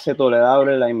brisa hace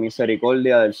tolerable la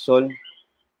inmisericordia del sol.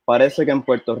 Parece que en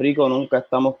Puerto Rico nunca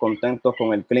estamos contentos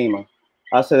con el clima.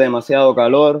 Hace demasiado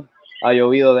calor, ha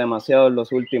llovido demasiado en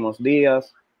los últimos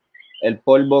días, el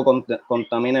polvo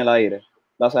contamina el aire.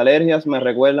 Las alergias me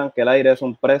recuerdan que el aire es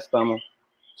un préstamo.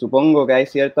 Supongo que hay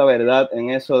cierta verdad en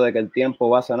eso de que el tiempo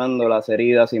va sanando las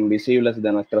heridas invisibles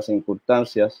de nuestras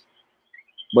circunstancias.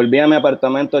 Volví a mi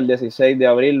apartamento el 16 de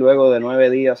abril luego de 9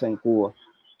 días en Cuba.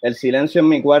 El silencio en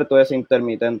mi cuarto es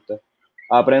intermitente.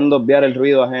 Aprendo a obviar el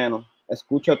ruido ajeno.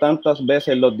 Escucho tantas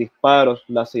veces los disparos,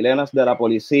 las sirenas de la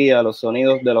policía, los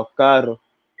sonidos de los carros,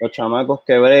 los chamacos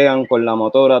que bregan con la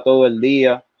motora todo el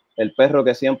día, el perro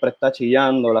que siempre está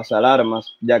chillando, las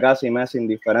alarmas, ya casi me es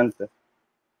indiferente.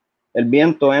 El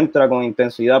viento entra con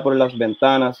intensidad por las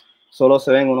ventanas, solo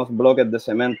se ven unos bloques de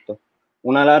cemento.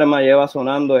 Una alarma lleva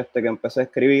sonando desde que empecé a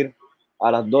escribir.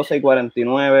 A las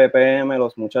 12:49 p.m.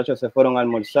 los muchachos se fueron a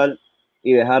almorzar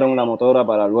y dejaron la motora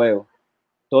para luego.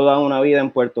 toda una vida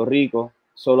en Puerto Rico,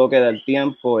 solo queda el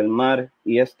tiempo, el mar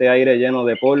y este aire lleno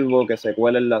de polvo que se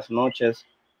cuela en las noches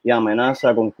y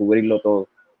amenaza con cubrirlo todo.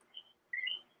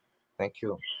 Thank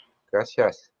you.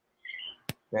 Gracias.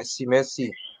 Merci, merci.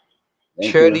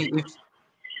 Thank Shirley, you.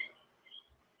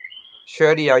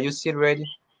 Shirley, are you still ready?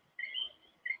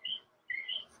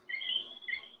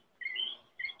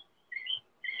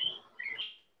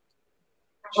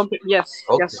 Okay, yes,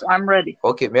 Okay. yes, I'm ready.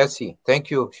 Okay, merci.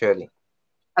 Thank you, Shirley.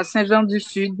 À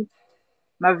Saint-Jean-du-Sud,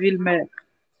 ma ville-mère.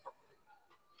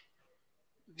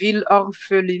 Ville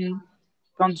orpheline,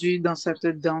 pendue dans cette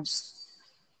danse,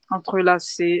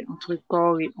 entrelacée entre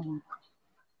corps et ombre.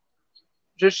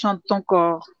 Je chante ton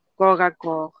corps, corps à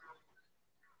corps.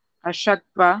 À chaque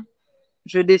pas,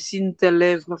 je dessine tes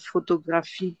lèvres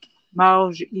photographiques,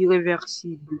 marge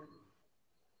irréversible.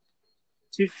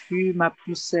 Tu fus ma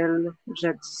pucelle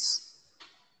jadis.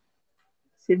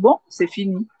 C'est bon, c'est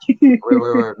fini. Oui,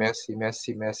 merci,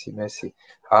 merci, merci, merci.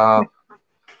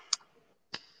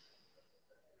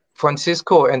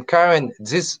 Francisco and Karen,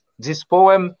 this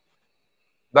poem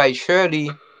by Shirley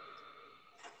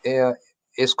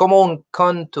es como un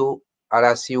canto a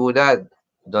la ciudad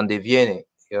donde viene,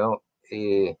 you know.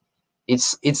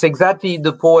 It's exactly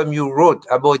the poem you wrote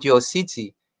about your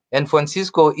city. And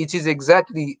Francisco, it is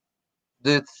exactly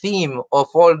the theme of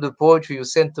all the poetry you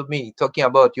sent to me, talking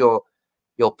about your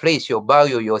place, your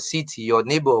barrio, your city, your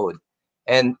neighborhood.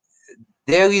 And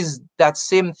there is that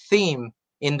same theme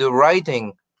in the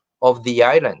writing of the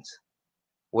island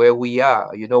where we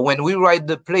are. You know, when we write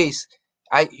the place,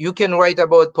 you can write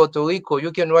about Puerto Rico,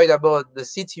 you can write about the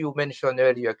city you mentioned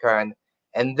earlier, Karen,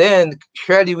 and then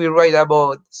Shirley will write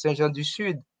about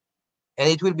Saint-Jean-du-Sud, and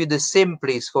it will be the same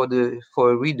place for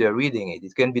a reader reading it.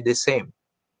 It can be the same.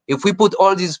 If we put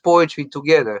all this poetry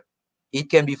together, it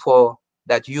can be for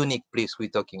that unique place we're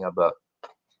talking about.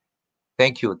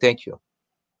 Thank you, thank you.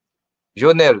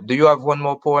 Jonel, do you have one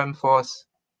more poem for us?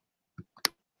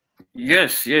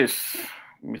 Yes. Give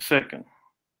me a second.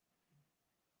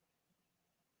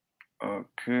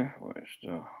 Okay, where's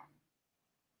the...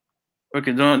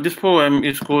 Okay, this poem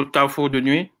is called Carrefour de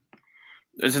Nuit.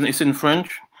 It's in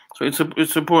French, so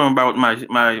it's a poem about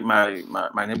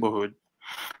my neighborhood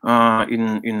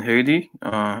in Haiti.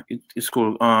 It's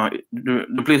called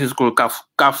the place is called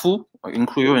Carrefour in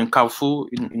Creole and Carrefour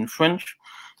in French.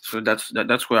 So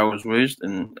that's where I was raised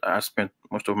and I spent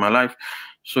most of my life.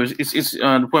 So it's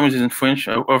the poem is in French,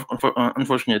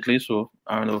 unfortunately. So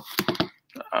I don't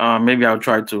know. Maybe I'll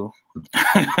try to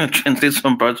translate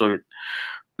some parts of it.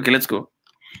 Okay, let's go.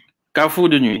 Carrefour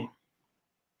de nuit.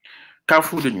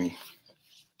 Carrefour de nuit.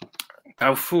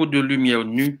 Carrefour de lumière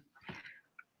nue,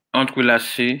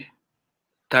 entrelacée,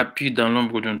 tapis dans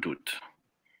l'ombre d'un doute.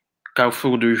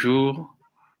 Carrefour de jour,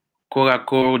 corps à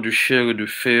corps de chair et de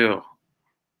fer.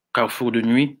 Carrefour de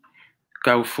nuit,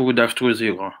 carrefour d'affreux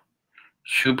errants,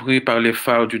 surpris par les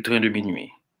phares du train de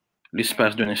minuit,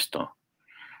 l'espace d'un instant.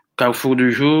 Carrefour de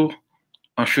jour,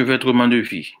 enchevêtrement de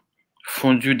vie,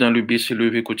 fondu dans le baissé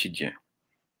levé quotidien.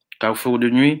 Carrefour de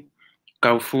nuit,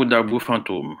 carrefour d'arbres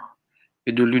fantômes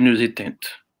et de lunes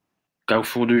éteintes.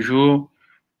 Carrefour de jour,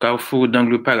 carrefour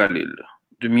d'angles parallèles,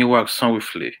 de miroirs sans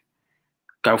reflet.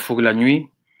 Carrefour la nuit,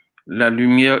 la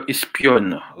lumière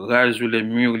espionne, rase les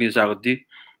murs lézardés,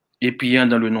 épiant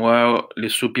dans le noir les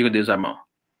soupirs des amants.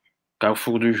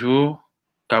 Carrefour de jour,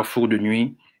 carrefour de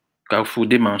nuit, carrefour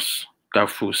démence,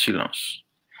 carrefour silence.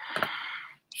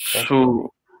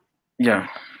 So, yeah.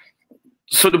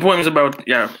 So the poem is about,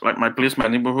 like my place, my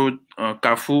neighborhood,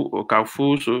 Carrefour or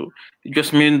Carrefour. So it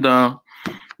just means when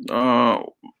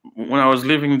I was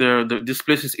living there, this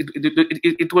place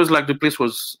it was like the place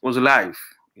was alive.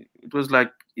 It was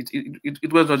like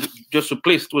it was not just a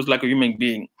place. It was like a human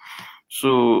being.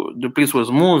 So the place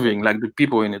was moving, like the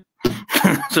people in it.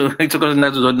 So it's because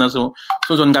so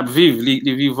on a vivre,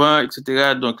 les vivants,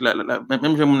 etc. Donc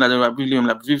même je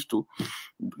m'en vivre tout.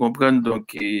 Comprendre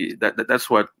donc that's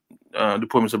what the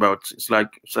poem is about. It's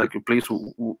like a place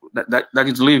that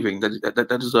is living.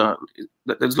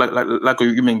 That is like a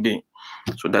human being.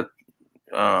 So that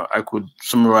I could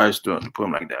summarize the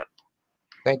poem like that.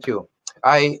 Thank you.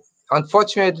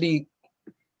 Unfortunately,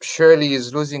 Shirley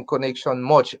is losing connection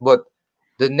much, but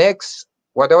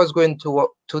what I was going to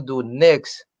do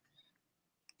next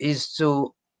is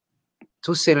to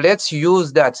say, let's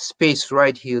use that space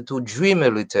right here to dream a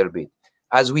little bit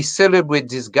as we celebrate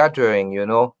this gathering. You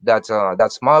know, that's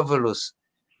marvelous.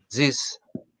 This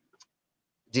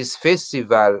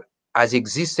festival has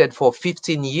existed for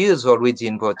 15 years already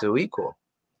in Puerto Rico,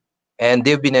 and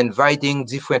they've been inviting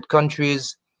different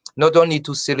countries not only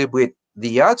to celebrate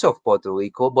the art of Puerto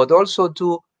Rico, but also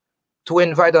to to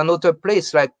invite another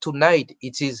place like tonight,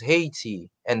 it is Haiti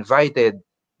invited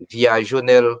via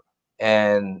Jonel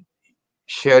and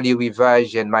Shirley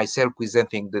Rivage and myself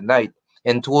presenting the night,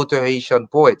 and two other Haitian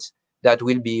poets that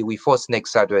will be with us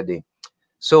next Saturday.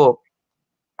 So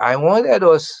I wanted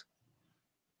us,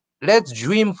 let's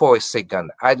dream for a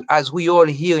second, as we all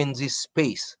here in this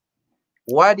space.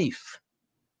 What if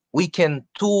we can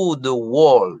tour the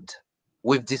world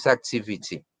with this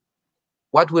activity?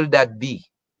 What will that be?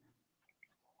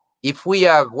 If we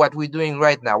have what we're doing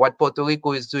right now, what Puerto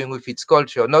Rico is doing with its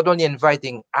culture, not only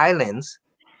inviting islands,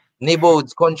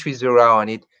 neighborhood countries around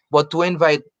it, but to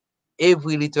invite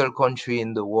every little country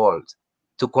in the world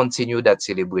to continue that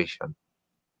celebration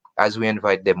as we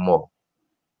invite them more.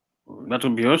 That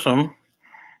would be awesome.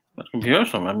 That would be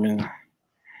awesome. I mean,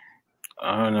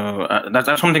 I don't know.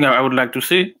 That's something I would like to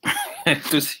see,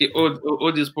 to see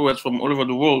all these poets from all over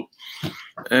the world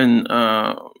and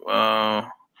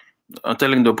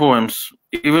telling the poems.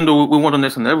 Even though we won't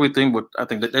understand everything, but I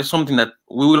think that there's something that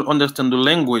we will understand the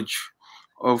language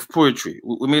of poetry.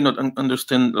 We may not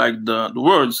understand like the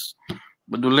words,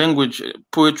 but the language,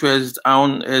 poetry has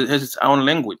its own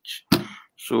language.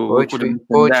 So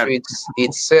poetry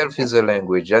itself is a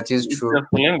language. That is true. It's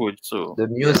a language. So the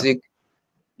music.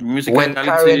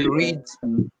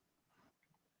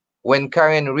 When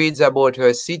Karen reads about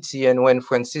her city, and when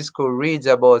Francisco reads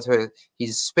about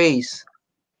his space,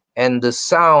 and the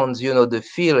sounds, you know, the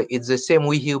feel, it's the same.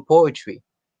 We hear poetry.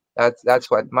 That's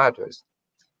what matters.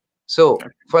 So,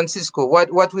 Francisco,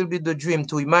 what will be the dream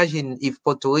to imagine if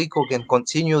Puerto Rico can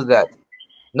continue that,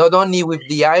 not only with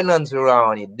the islands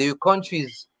around it, the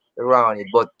countries around it,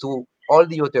 but to all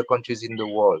the other countries in the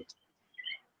world?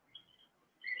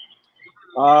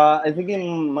 I think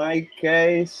in my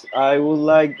case, I would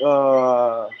like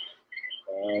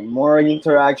more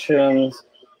interactions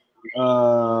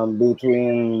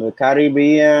between the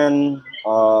Caribbean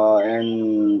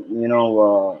and, you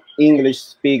know,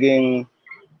 English-speaking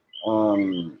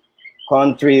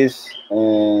countries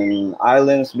and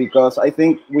islands, because I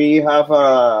think we have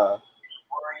but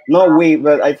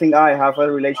I think I have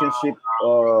a relationship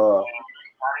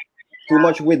too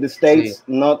much with the States,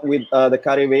 not with the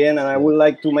Caribbean, and I would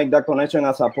like to make that connection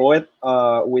as a poet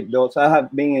with those. I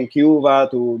have been in Cuba,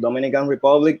 to Dominican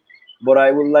Republic, but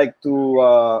I would like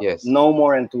to know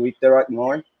more and to interact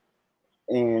more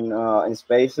in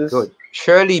spaces. Good.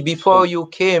 Shirley, before you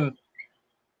came,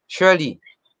 Shirley,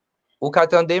 who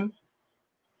katandem?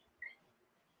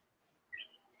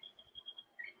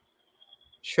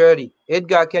 Shirley.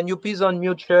 Edgar, can you please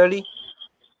unmute Shirley?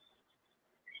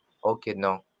 Okay,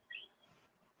 no.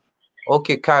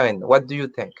 Okay, Karen, what do you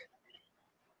think?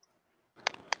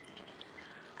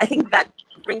 I think that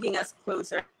bringing us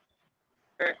closer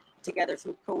together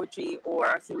through poetry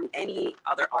or through any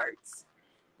other arts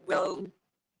will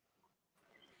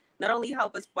not only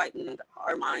help us widen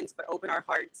our minds, but open our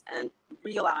hearts and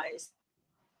realize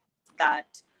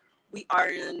that we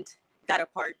aren't that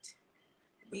apart.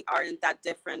 We aren't that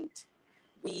different.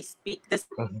 We speak the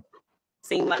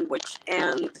same language,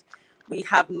 and we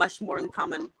have much more in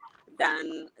common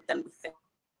than we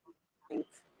think.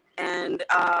 And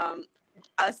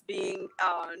us being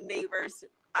neighbors,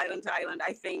 island to island,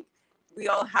 I think we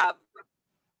all have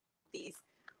these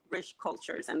rich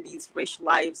cultures and these rich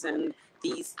lives and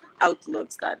these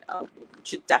outlooks that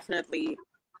should definitely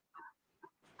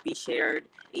be shared.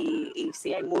 Y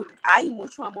sí, hay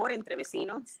mucho amor entre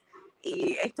vecinos,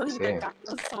 y estos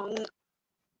intercambios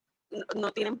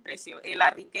no tienen precio.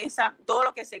 La riqueza, todo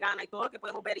lo que se gana y todo lo que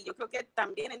podemos ver, y yo creo que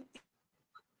también en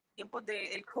tiempos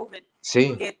del COVID,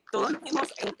 que todos nos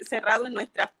hemos encerrado en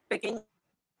nuestras pequeñas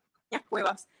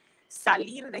cuevas,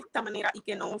 salir de esta manera y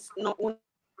que nos una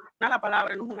la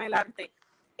palabra, nos una el arte,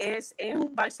 es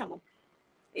un bálsamo.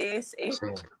 Es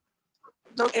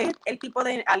el tipo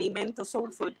de alimento,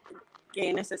 soul food,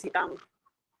 que necesitamos.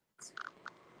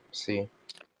 See,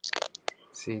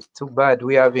 too bad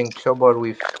we're having trouble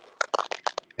with,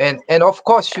 and of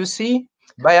course, you see,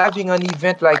 by having an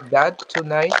event like that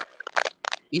tonight,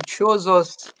 it shows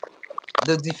us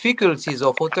the difficulties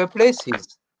of other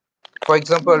places. For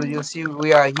example, you see,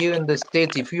 we are here in the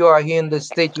States. If you are here in the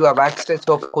States, you have access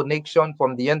of connection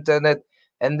from the internet,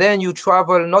 and then you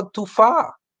travel not too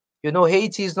far. You know,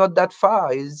 Haiti is not that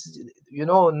far. It's, you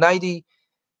know, 90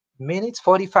 minutes,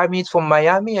 45 minutes from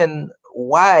Miami. And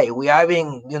why we're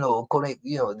having, you know,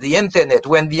 the internet,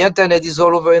 when the internet is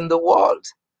all over in the world?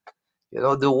 You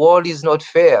know, the world is not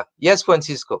fair. Yes,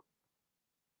 Francisco.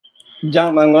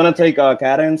 John, I'm going to take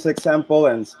Karen's example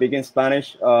and speak in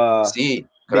Spanish because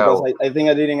I think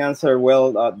I didn't answer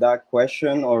well that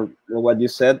question or what you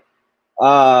said.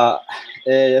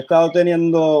 He estado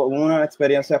teniendo unas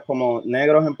experiencias como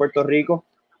negros en Puerto Rico,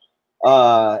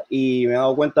 y me he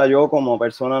dado cuenta yo como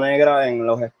persona negra en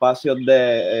los espacios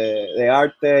de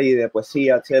arte y de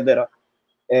poesía, etcétera,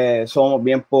 somos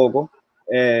bien pocos,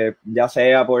 ya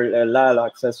sea por el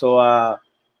acceso a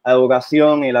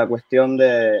educación y la cuestión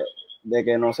de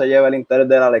que no se lleve el interés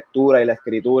de la lectura y la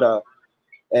escritura,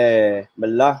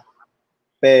 ¿verdad?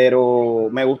 Pero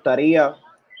me gustaría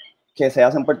que se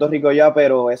hace en Puerto Rico ya,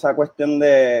 pero esa cuestión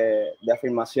de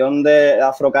afirmación de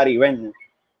afrocaribeño,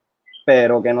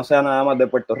 pero que no sea nada más de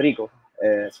Puerto Rico,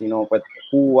 sino pues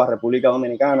Cuba, República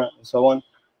Dominicana, so on,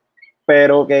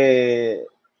 pero que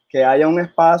haya un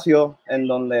espacio en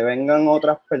donde vengan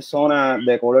otras personas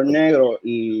de color negro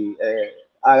y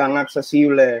hagan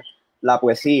accesible la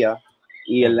poesía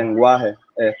y el lenguaje,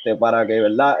 para que,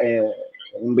 ¿verdad?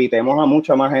 Invitemos a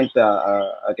mucha más gente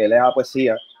a que lea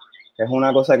poesía. Es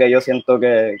una cosa que yo siento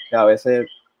que a veces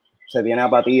se tiene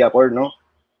apatía por, ¿no?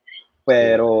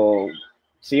 Pero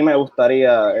sí me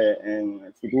gustaría en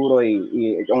el futuro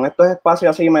y con estos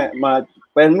espacios así,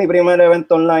 pues es mi primer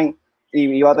evento online y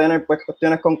iba a tener pues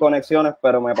cuestiones con conexiones,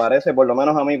 pero me parece, por lo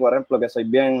menos a mí, por ejemplo, que soy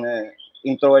bien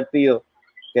introvertido,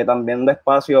 que también da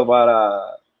espacio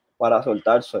para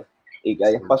soltarse y que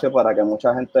hay espacio para que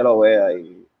mucha gente lo vea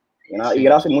y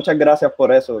gracias, muchas gracias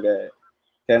por eso,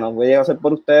 que nos voy a hacer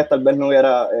por ustedes, tal vez no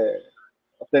hubiera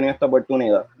obtenido esta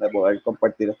oportunidad de poder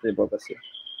compartir este tipo de poesía.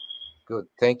 Good.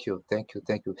 Thank you. Thank you.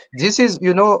 Thank you. This is,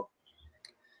 you know,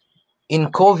 in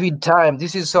COVID time,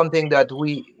 this is something that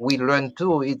we learn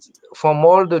too. It's from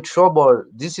all the trouble.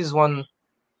 This is one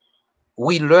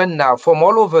we learn now from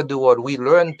all over the world. We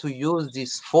learn to use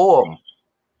this form.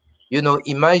 You know,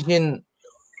 imagine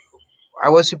I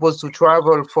was supposed to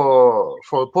travel for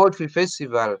a poetry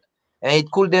festival and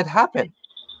it couldn't happen.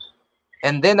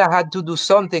 And then I had to do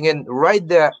something, and right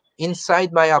there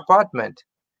inside my apartment,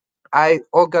 I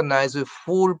organized a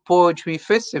full poetry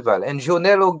festival, and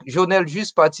Jonel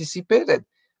just participated.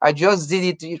 I just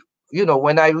did it, you know,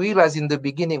 when I realized in the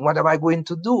beginning, what am I going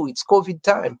to do? It's COVID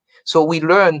time. So we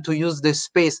learned to use the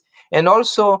space. And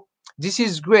also, this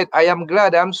is great. I am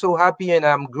glad, I'm so happy, and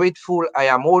I'm grateful. I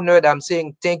am honored. I'm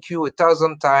saying thank you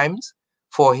 1,000 times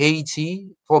for Haiti,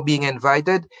 for being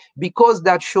invited, because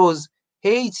that shows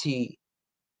Haiti,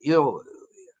 you know,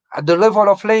 at the level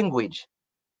of language.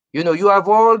 You know, you have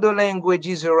all the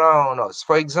languages around us.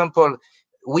 For example,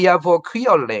 we have our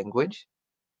Creole language,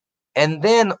 and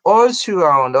then all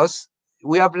surround us,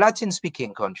 we have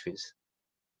Latin-speaking countries.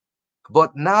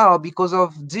 But now, because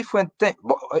of different things,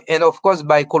 and of course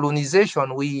by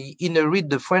colonization, we inherit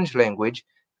the French language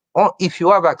if you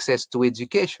have access to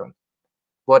education.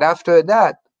 But after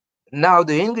that, now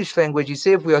the English language is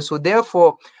everywhere. So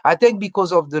therefore, I think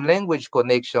because of the language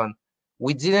connection,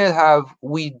 we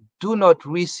do not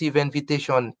receive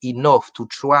invitation enough to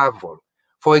travel.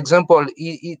 For example,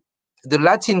 the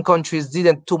Latin countries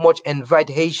didn't too much invite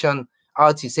Haitian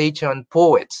artists, Haitian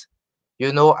poets.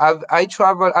 You know,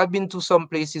 I've been to some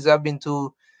places. I've been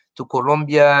to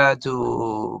Colombia,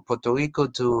 to Puerto Rico,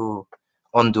 to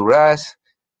Honduras,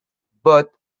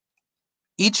 but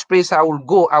each place I will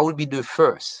go, I will be the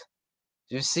first.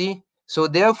 You see? So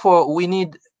therefore, we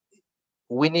need,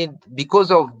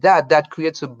 because of that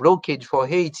creates a blockage for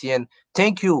Haiti. And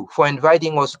thank you for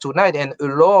inviting us tonight and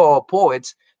allow our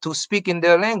poets to speak in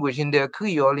their language, in their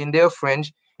Creole, in their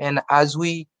French, and as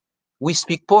we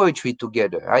speak poetry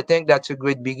together. I think that's a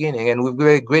great beginning, and we're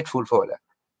very grateful for that.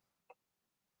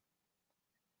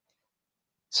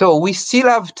 So we still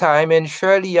have time, and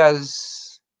Shirley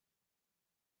has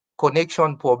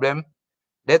connection problem.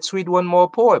 Let's read one more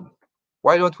poem.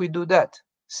 Why don't we do that?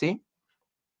 See?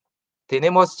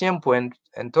 Tenemos tiempo,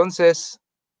 entonces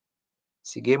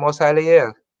seguimos a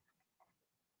leer.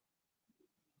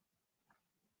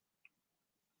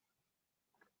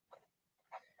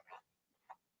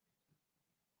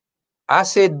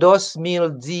 Hace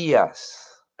 2000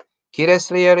 días.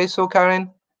 ¿Quieres leer eso,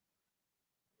 Karen?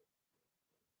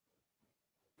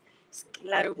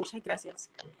 Claro, muchas gracias.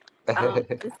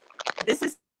 This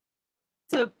is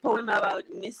a poem about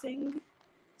missing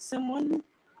someone.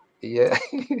 Yeah.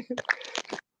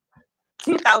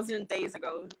 2,000 days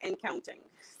ago and counting.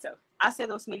 So, hace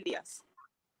 2000 días.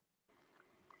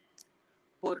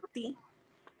 Por ti,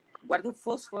 guardo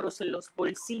fósforos en los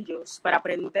bolsillos para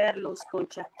prenderlos con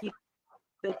chasquidos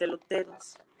de los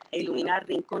dedos e iluminar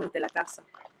rincones de la casa.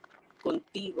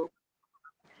 Contigo,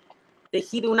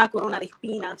 tejido una corona de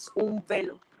espinas, un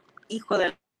velo, hijo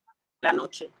de la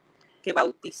noche, que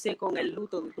bauticé con el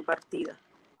luto de tu partida.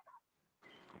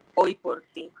 Hoy por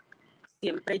ti,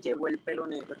 siempre llevo el pelo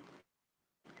negro.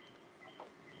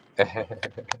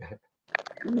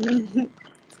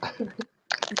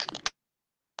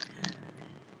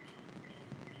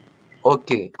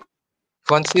 Okay,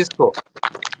 Francisco,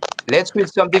 let's read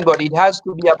something, but it has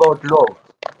to be about love.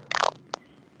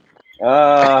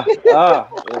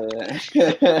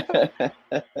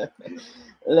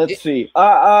 Let's see.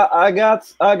 I got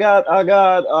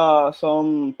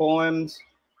some poems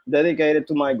dedicated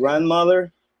to my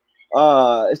grandmother.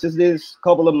 It's just this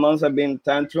couple of months I've been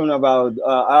tantrum about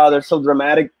they're so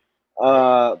dramatic,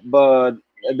 but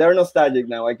they're nostalgic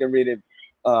now. I can read it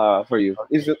for you.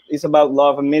 Okay. It's about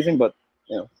love and missing, but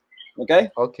you know,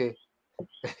 okay. Okay.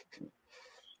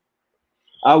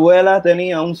 Abuela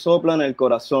tenía un soplo en el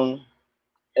corazón.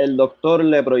 El doctor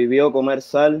le prohibió comer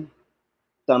sal,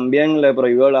 también le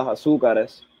prohibió las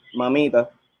azúcares. Mamita,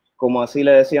 como así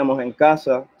le decíamos en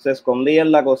casa, se escondía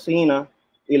en la cocina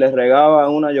y les regaba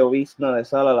una llovizna de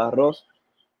sal al arroz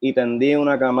y tendía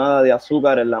una camada de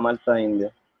azúcar en la malta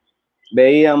india.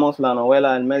 Veíamos la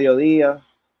novela del mediodía.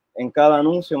 En cada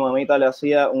anuncio mamita le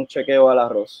hacía un chequeo al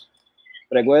arroz.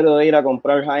 Recuerdo ir a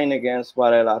comprar Heineken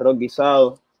para el arroz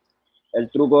guisado. El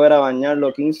truco era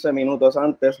bañarlo 15 minutos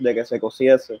antes de que se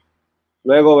cociese.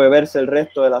 Luego beberse el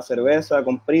resto de la cerveza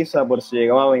con prisa por si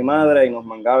llegaba mi madre y nos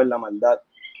mangaba en la maldad.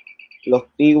 Los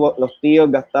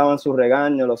tíos gastaban su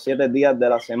regaño los 7 días de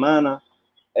la semana.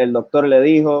 El doctor le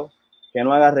dijo que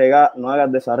no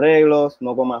hagas desarreglos,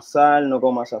 no comas sal, no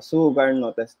comas azúcar,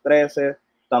 no te estreses,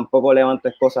 tampoco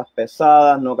levantes cosas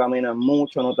pesadas, no camines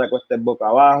mucho, no te acuestes boca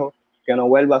abajo, que no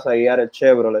vuelvas a guiar el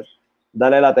Chevrolet.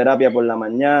 Dale la terapia por la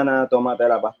mañana, tómate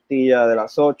la pastilla de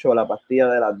las 8, la pastilla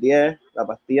de las 10, la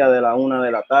pastilla de la 1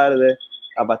 de la tarde,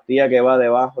 la pastilla que va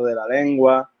debajo de la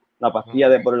lengua, la pastilla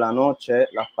de por la noche,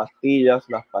 las pastillas,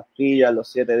 los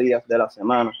 7 días de la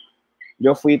semana.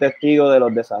 Yo fui testigo de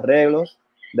los desarreglos,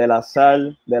 de la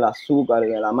sal, del azúcar y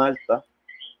de la malta.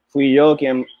 Fui yo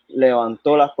quien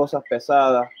levantó las cosas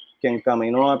pesadas, quien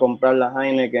caminó a comprar las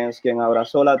Heineken, quien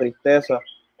abrazó la tristeza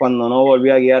cuando no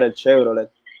volvió a guiar el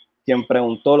Chevrolet, quien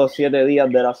preguntó los 7 días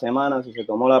de la semana si se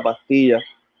tomó la pastilla.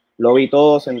 Lo vi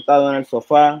todo sentado en el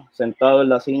sofá, sentado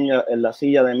en la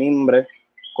silla de mimbre,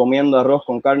 comiendo arroz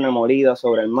con carne molida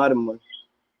sobre el mármol.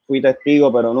 Fui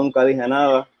testigo, pero nunca dije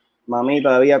nada.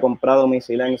 Mamita había comprado mi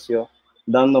silencio,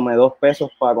 dándome 2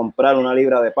 pesos para comprar 1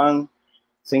 libra de pan,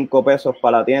 5 pesos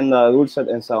para la tienda de dulces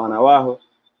en Sabana Abajo.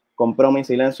 Compró mi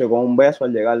silencio con un beso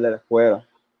al llegar de la escuela.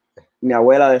 Mi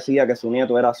abuela decía que su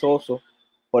nieto era soso,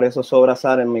 por eso sobra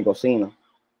sal en mi cocina.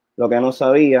 Lo que no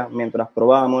sabía, mientras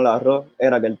probábamos el arroz,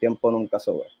 era que el tiempo nunca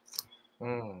sobra.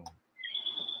 Thank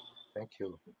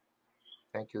you.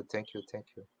 Thank you. Thank you.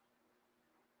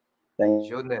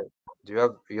 Jonel, do you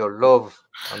have your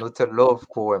another love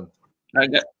poem?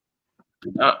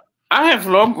 I have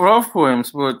love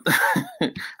poems, but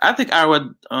I think I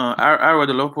read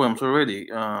the love poems already.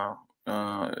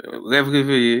 Rêve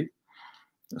réveillé,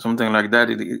 something like that.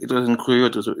 It wasn't Creole,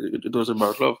 it was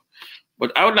about love.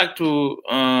 But I would like to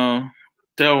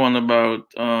tell one about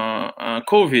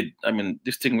COVID. I mean,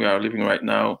 this thing we are living right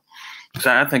now. So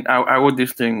I think I wrote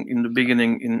this thing in the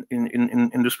beginning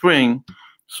in the spring.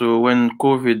 So when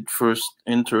COVID first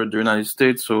entered the United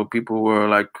States, so people were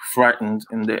like frightened,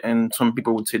 and some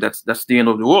people would say that's the end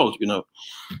of the world. You know,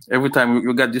 every time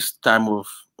you got this time of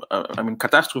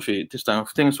catastrophe, this time of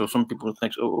things. So some people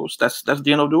think, oh, that's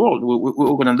the end of the world.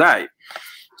 We're gonna die.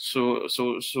 So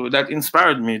that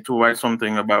inspired me to write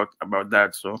something about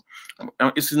that. So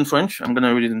it's in French. I'm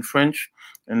gonna read it in French,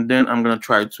 and then I'm gonna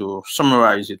try to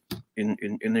summarize it in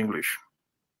English.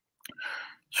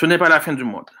 Ce n'est pas la fin du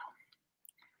monde.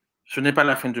 Ce n'est pas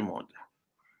la fin du monde.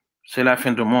 C'est la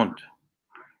fin du monde.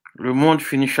 Le monde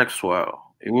finit chaque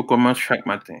soir et recommence chaque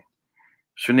matin.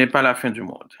 Ce n'est pas la fin du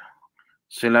monde.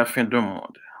 C'est la fin d'un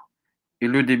monde et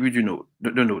le début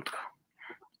d'un autre.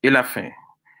 Et la fin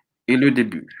et le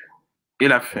début. Et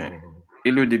la fin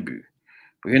et le début.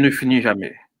 Rien ne finit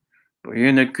jamais.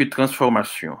 Rien n'est que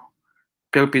transformation,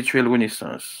 perpétuelle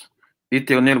renaissance,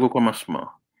 éternel recommencement.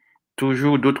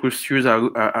 Toujours d'autres cieux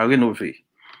à rénover,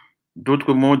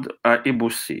 d'autres mondes à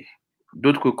ébosser,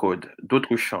 d'autres codes,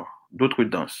 d'autres chants, d'autres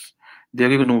danses, des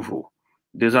rires nouveaux,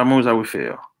 des amours à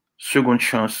refaire, seconde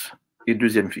chance et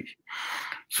deuxième vie.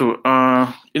 So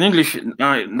in English,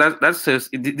 that says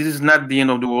this is not the end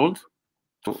of the world.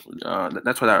 So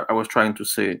that's what I was trying to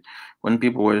say when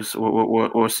people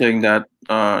were saying that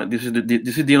this is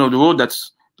the end of the world.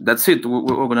 That's it.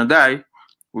 We're gonna die.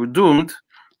 We're doomed.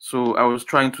 So I was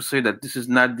trying to say that this is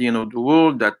not the end of the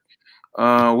world. That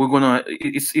we're gonna.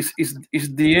 It's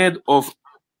the end of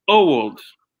our world.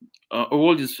 Our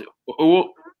world is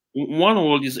one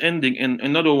world is ending and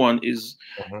another one is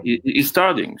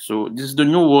starting. So this is the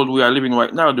new world we are living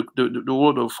right now, the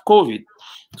world of COVID.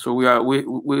 So we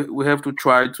have to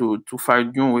try to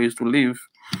find new ways to live,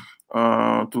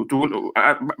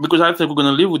 because I think we're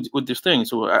gonna live with this thing.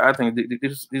 So I think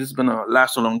this is gonna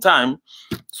last a long time.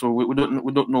 So we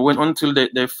don't know when until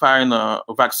they find a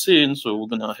vaccine. So we're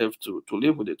gonna have to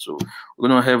live with it. So we're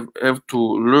gonna have to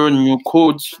learn new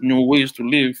codes, new ways to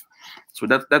live. So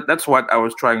that's what I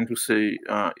was trying to say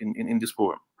in this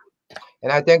poem.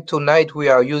 And I think tonight we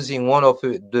are using one of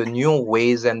the new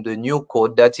ways and the new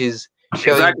code, that is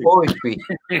sharing poetry.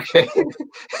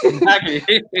 Exactly.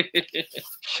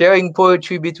 Sharing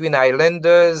poetry between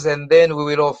islanders, and then we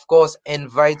will of course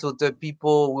invite other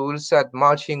people. We will start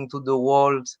marching to the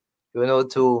world, you know,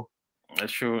 to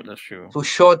That's true. to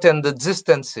shorten the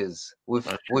distances with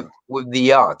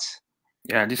the art.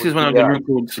 Yeah, this is one of the new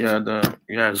codes.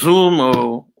 Yeah, Zoom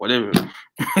or whatever.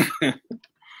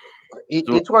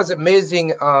 It was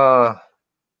amazing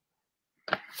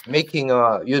making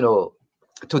you know,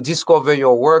 to discover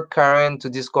your work, Karen, to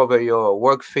discover your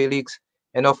work, Felix,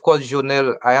 and of course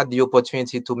Jonel. I had the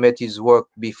opportunity to meet his work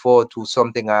before to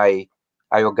something I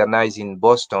organized in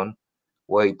Boston,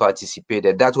 where he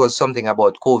participated. That was something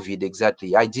about COVID,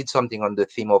 exactly. I did something on the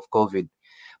theme of COVID.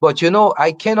 But you know,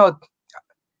 I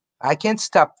can't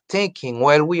stop thinking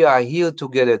while we are here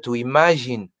together to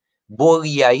imagine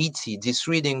Bori Ayiti, this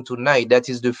reading tonight. That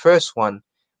is the first one.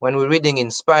 When we're reading in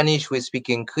Spanish, we're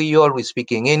speaking Creole, we're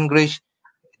speaking English,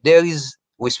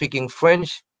 we're speaking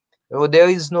French. You know, there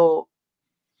is no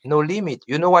limit.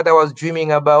 You know what I was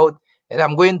dreaming about? And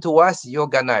I'm going to ask the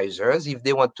organizers if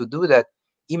they want to do that.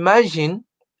 Imagine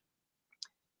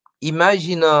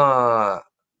a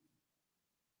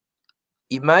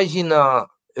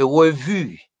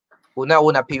revue.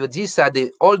 Una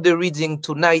periodista, all the reading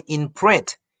tonight in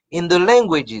print, in the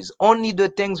languages, only the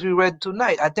things we read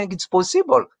tonight. I think it's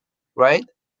possible, right?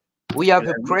 We have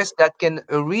a press that can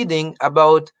reading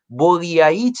about Bori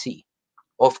Ayiti.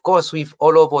 Of course, with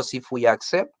all of us, if we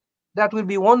accept, that will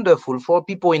be wonderful for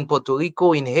people in Puerto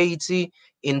Rico, in Haiti,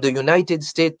 in the United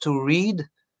States to read,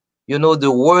 you know,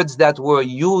 the words that were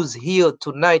used here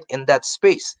tonight in that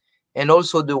space, and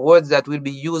also the words that will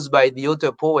be used by the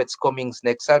other poets coming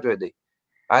next Saturday.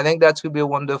 I think that will be a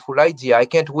wonderful idea. I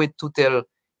can't wait to tell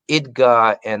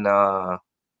Edgar and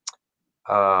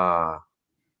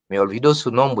me olvidó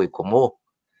su nombre, como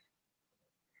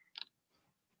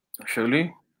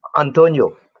Shirley?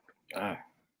 Antonio.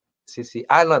 Sí,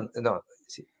 Alan, no.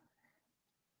 Sí.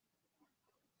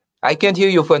 I can't hear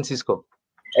you, Francisco.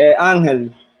 Angel.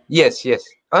 Yes.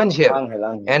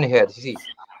 Angel. See.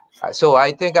 So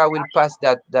I think I will pass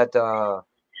that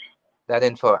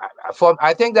info.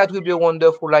 I think that will be a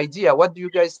wonderful idea. What do you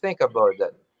guys think about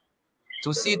that?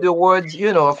 To see the words,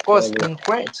 you know, of course, in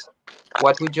print,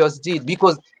 what we just did,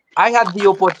 because I had the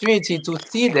opportunity to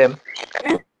see them,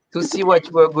 to see what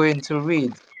you were going to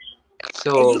read.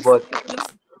 So, but you've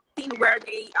seen where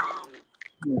they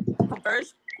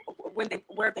converge, where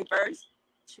they verge,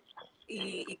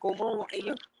 y cómo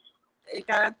ellos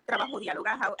cada trabajo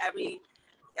dialoga,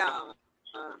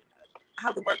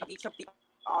 how the work of each of the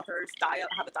authors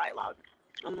have a dialogue.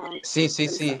 See,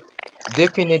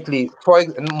 definitely. For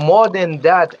more than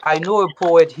that, I know a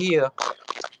poet here,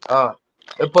 a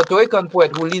Puerto Rican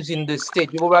poet who lives in the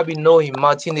state. You probably know him,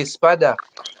 Martin Espada.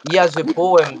 He has a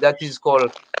poem that is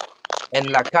called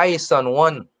 "En la calle San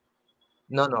Juan."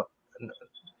 No.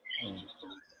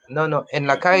 En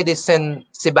la calle de San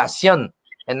Sebastián.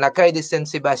 En la calle de San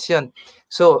Sebastián.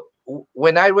 So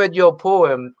when I read your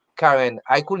poem, Karen,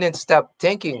 I couldn't stop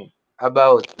thinking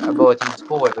about his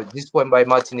poem, this poem by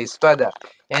Martin Espada.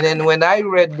 And then when I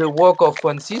read the work of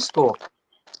Francisco,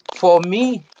 for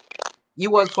me, he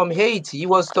was from Haiti. He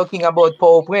was talking about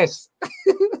Port-au-Prince,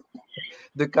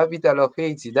 the capital of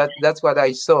Haiti. That's what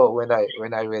I saw when I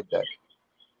read that.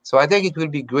 So I think it will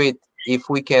be great if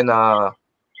we can have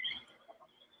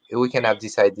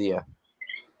this idea.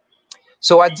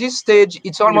 So at this stage,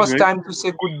 it's almost time to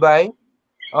say goodbye.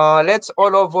 Let's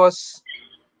all of us.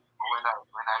 When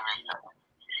I read that,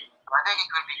 I think it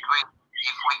will be great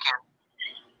if we can.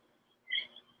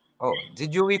 Oh,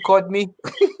 did you record me?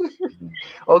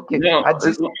 Okay. No, I'm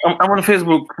on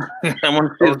Facebook. I'm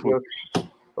on Facebook.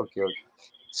 Okay.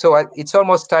 So it's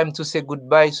almost time to say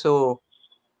goodbye. So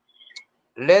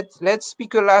let's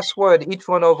speak a last word, each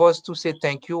one of us, to say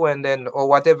thank you, and then or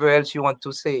whatever else you want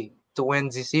to say to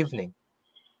end this evening.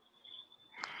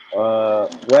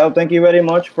 Well, thank you very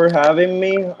much for having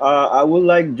me. I would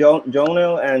like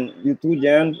Jonel and you too,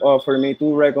 Jan, for me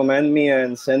to recommend me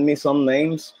and send me some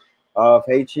names of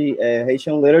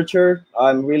Haitian literature.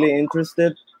 I'm really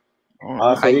interested.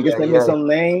 So you can send me some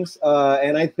names,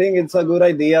 and I think it's a good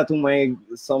idea to make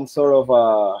some sort of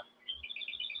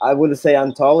I wouldn't say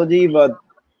anthology, but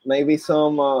maybe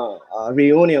some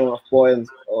reunion of poems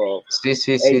of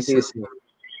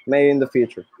maybe in the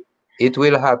future. It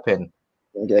will happen.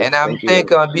 Okay, and I'm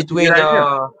thinking between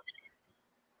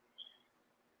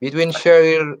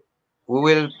Cheryl, we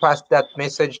will pass that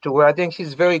message to her. I think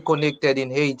she's very connected in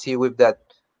Haiti with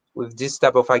this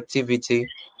type of activity,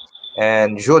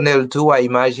 and Jonel too, I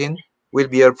imagine, will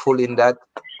be helpful in that.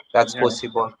 That's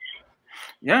possible.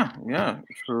 Yeah.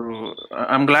 So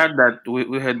I'm glad that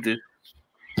we had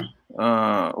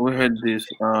this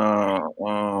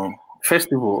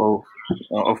festival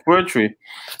of poetry.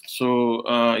 So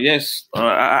yes,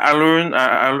 I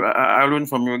learned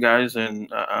from you guys, and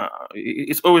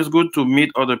it's always good to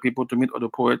meet other people, to meet other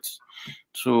poets.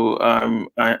 So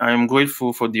I'm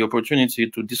grateful for the opportunity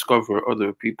to discover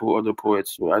other people, other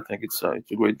poets. So I think it's a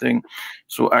great thing.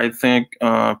 So I thank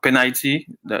Penalty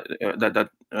that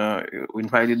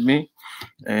invited me,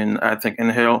 and I thank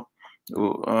Angel.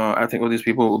 I think all these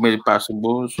people who made it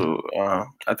possible. So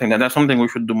I think that's something we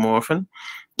should do more often.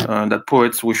 That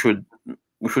poets we should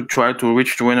try to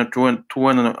reach to one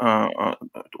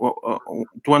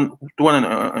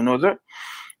another.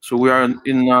 So we are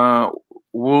in a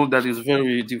world that is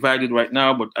very divided right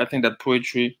now, but I think that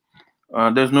poetry,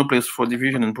 there's no place for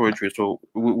division in poetry. So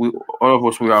we all of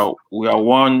us, we are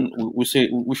one. We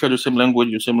share the same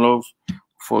language, the same love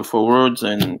for words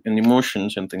and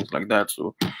emotions and things like that.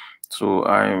 So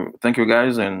I thank you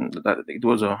guys, and that it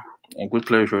was a good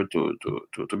pleasure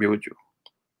to be with you.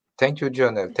 Thank you,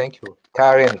 Jonel. Thank you,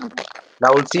 Karen. La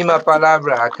última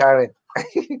palabra, Karen.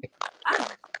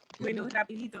 Bueno,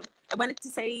 rapidito. I wanted to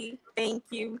say thank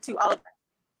you to all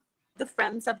the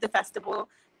friends of the festival,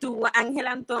 to Angel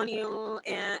Antonio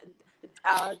and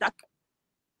Dr.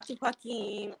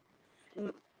 Joaquin,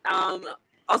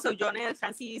 also Jonel,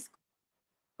 Francisco,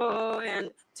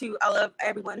 and to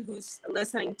everyone who's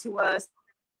listening to us.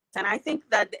 And I think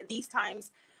that these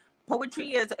times,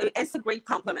 poetry is a great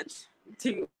compliment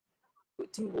to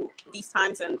these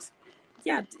times, and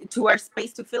to our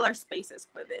space, to fill our spaces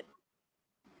with it.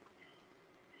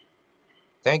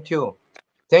 Thank you.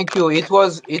 It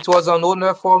was an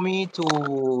honor for me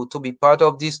to be part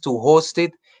of this, to host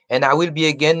it, and I will be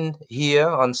again here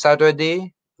on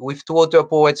Saturday with two other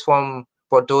poets from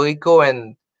Puerto Rico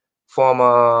and from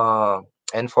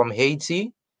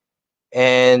Haiti.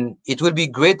 And it will be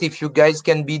great if you guys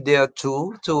can be there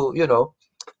too, to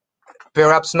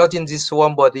perhaps not in this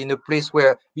one, but in a place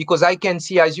where, because I can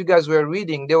see as you guys were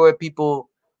reading, there were people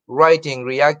writing,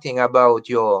 reacting about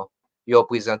your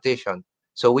presentation.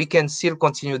 So we can still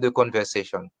continue the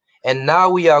conversation. And now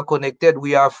we are connected,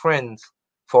 we are friends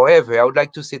forever. I would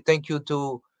like to say thank you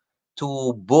to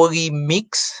Bori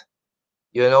Mix,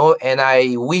 and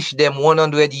I wish them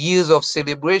 100 years of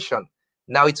celebration.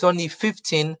 Now it's only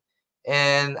 15,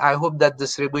 and I hope that the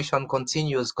celebration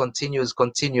continues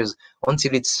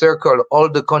until it circles all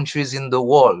the countries in the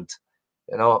world.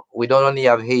 We don't only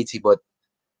have Haiti, but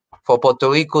for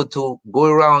Puerto Rico to go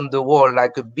around the world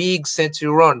like a big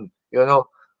centurion,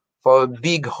 for a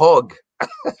big hug.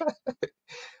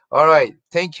 All right.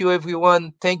 Thank you,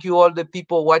 everyone. Thank you, all the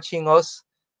people watching us.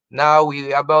 Now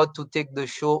we're about to take the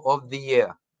show of the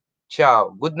year.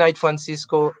 Ciao. Good night,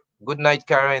 Francisco. Good night,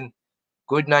 Karen.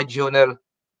 Good night, Jonel.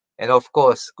 And of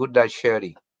course, good night,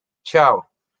 Shirley. Ciao.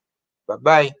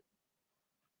 Bye-bye.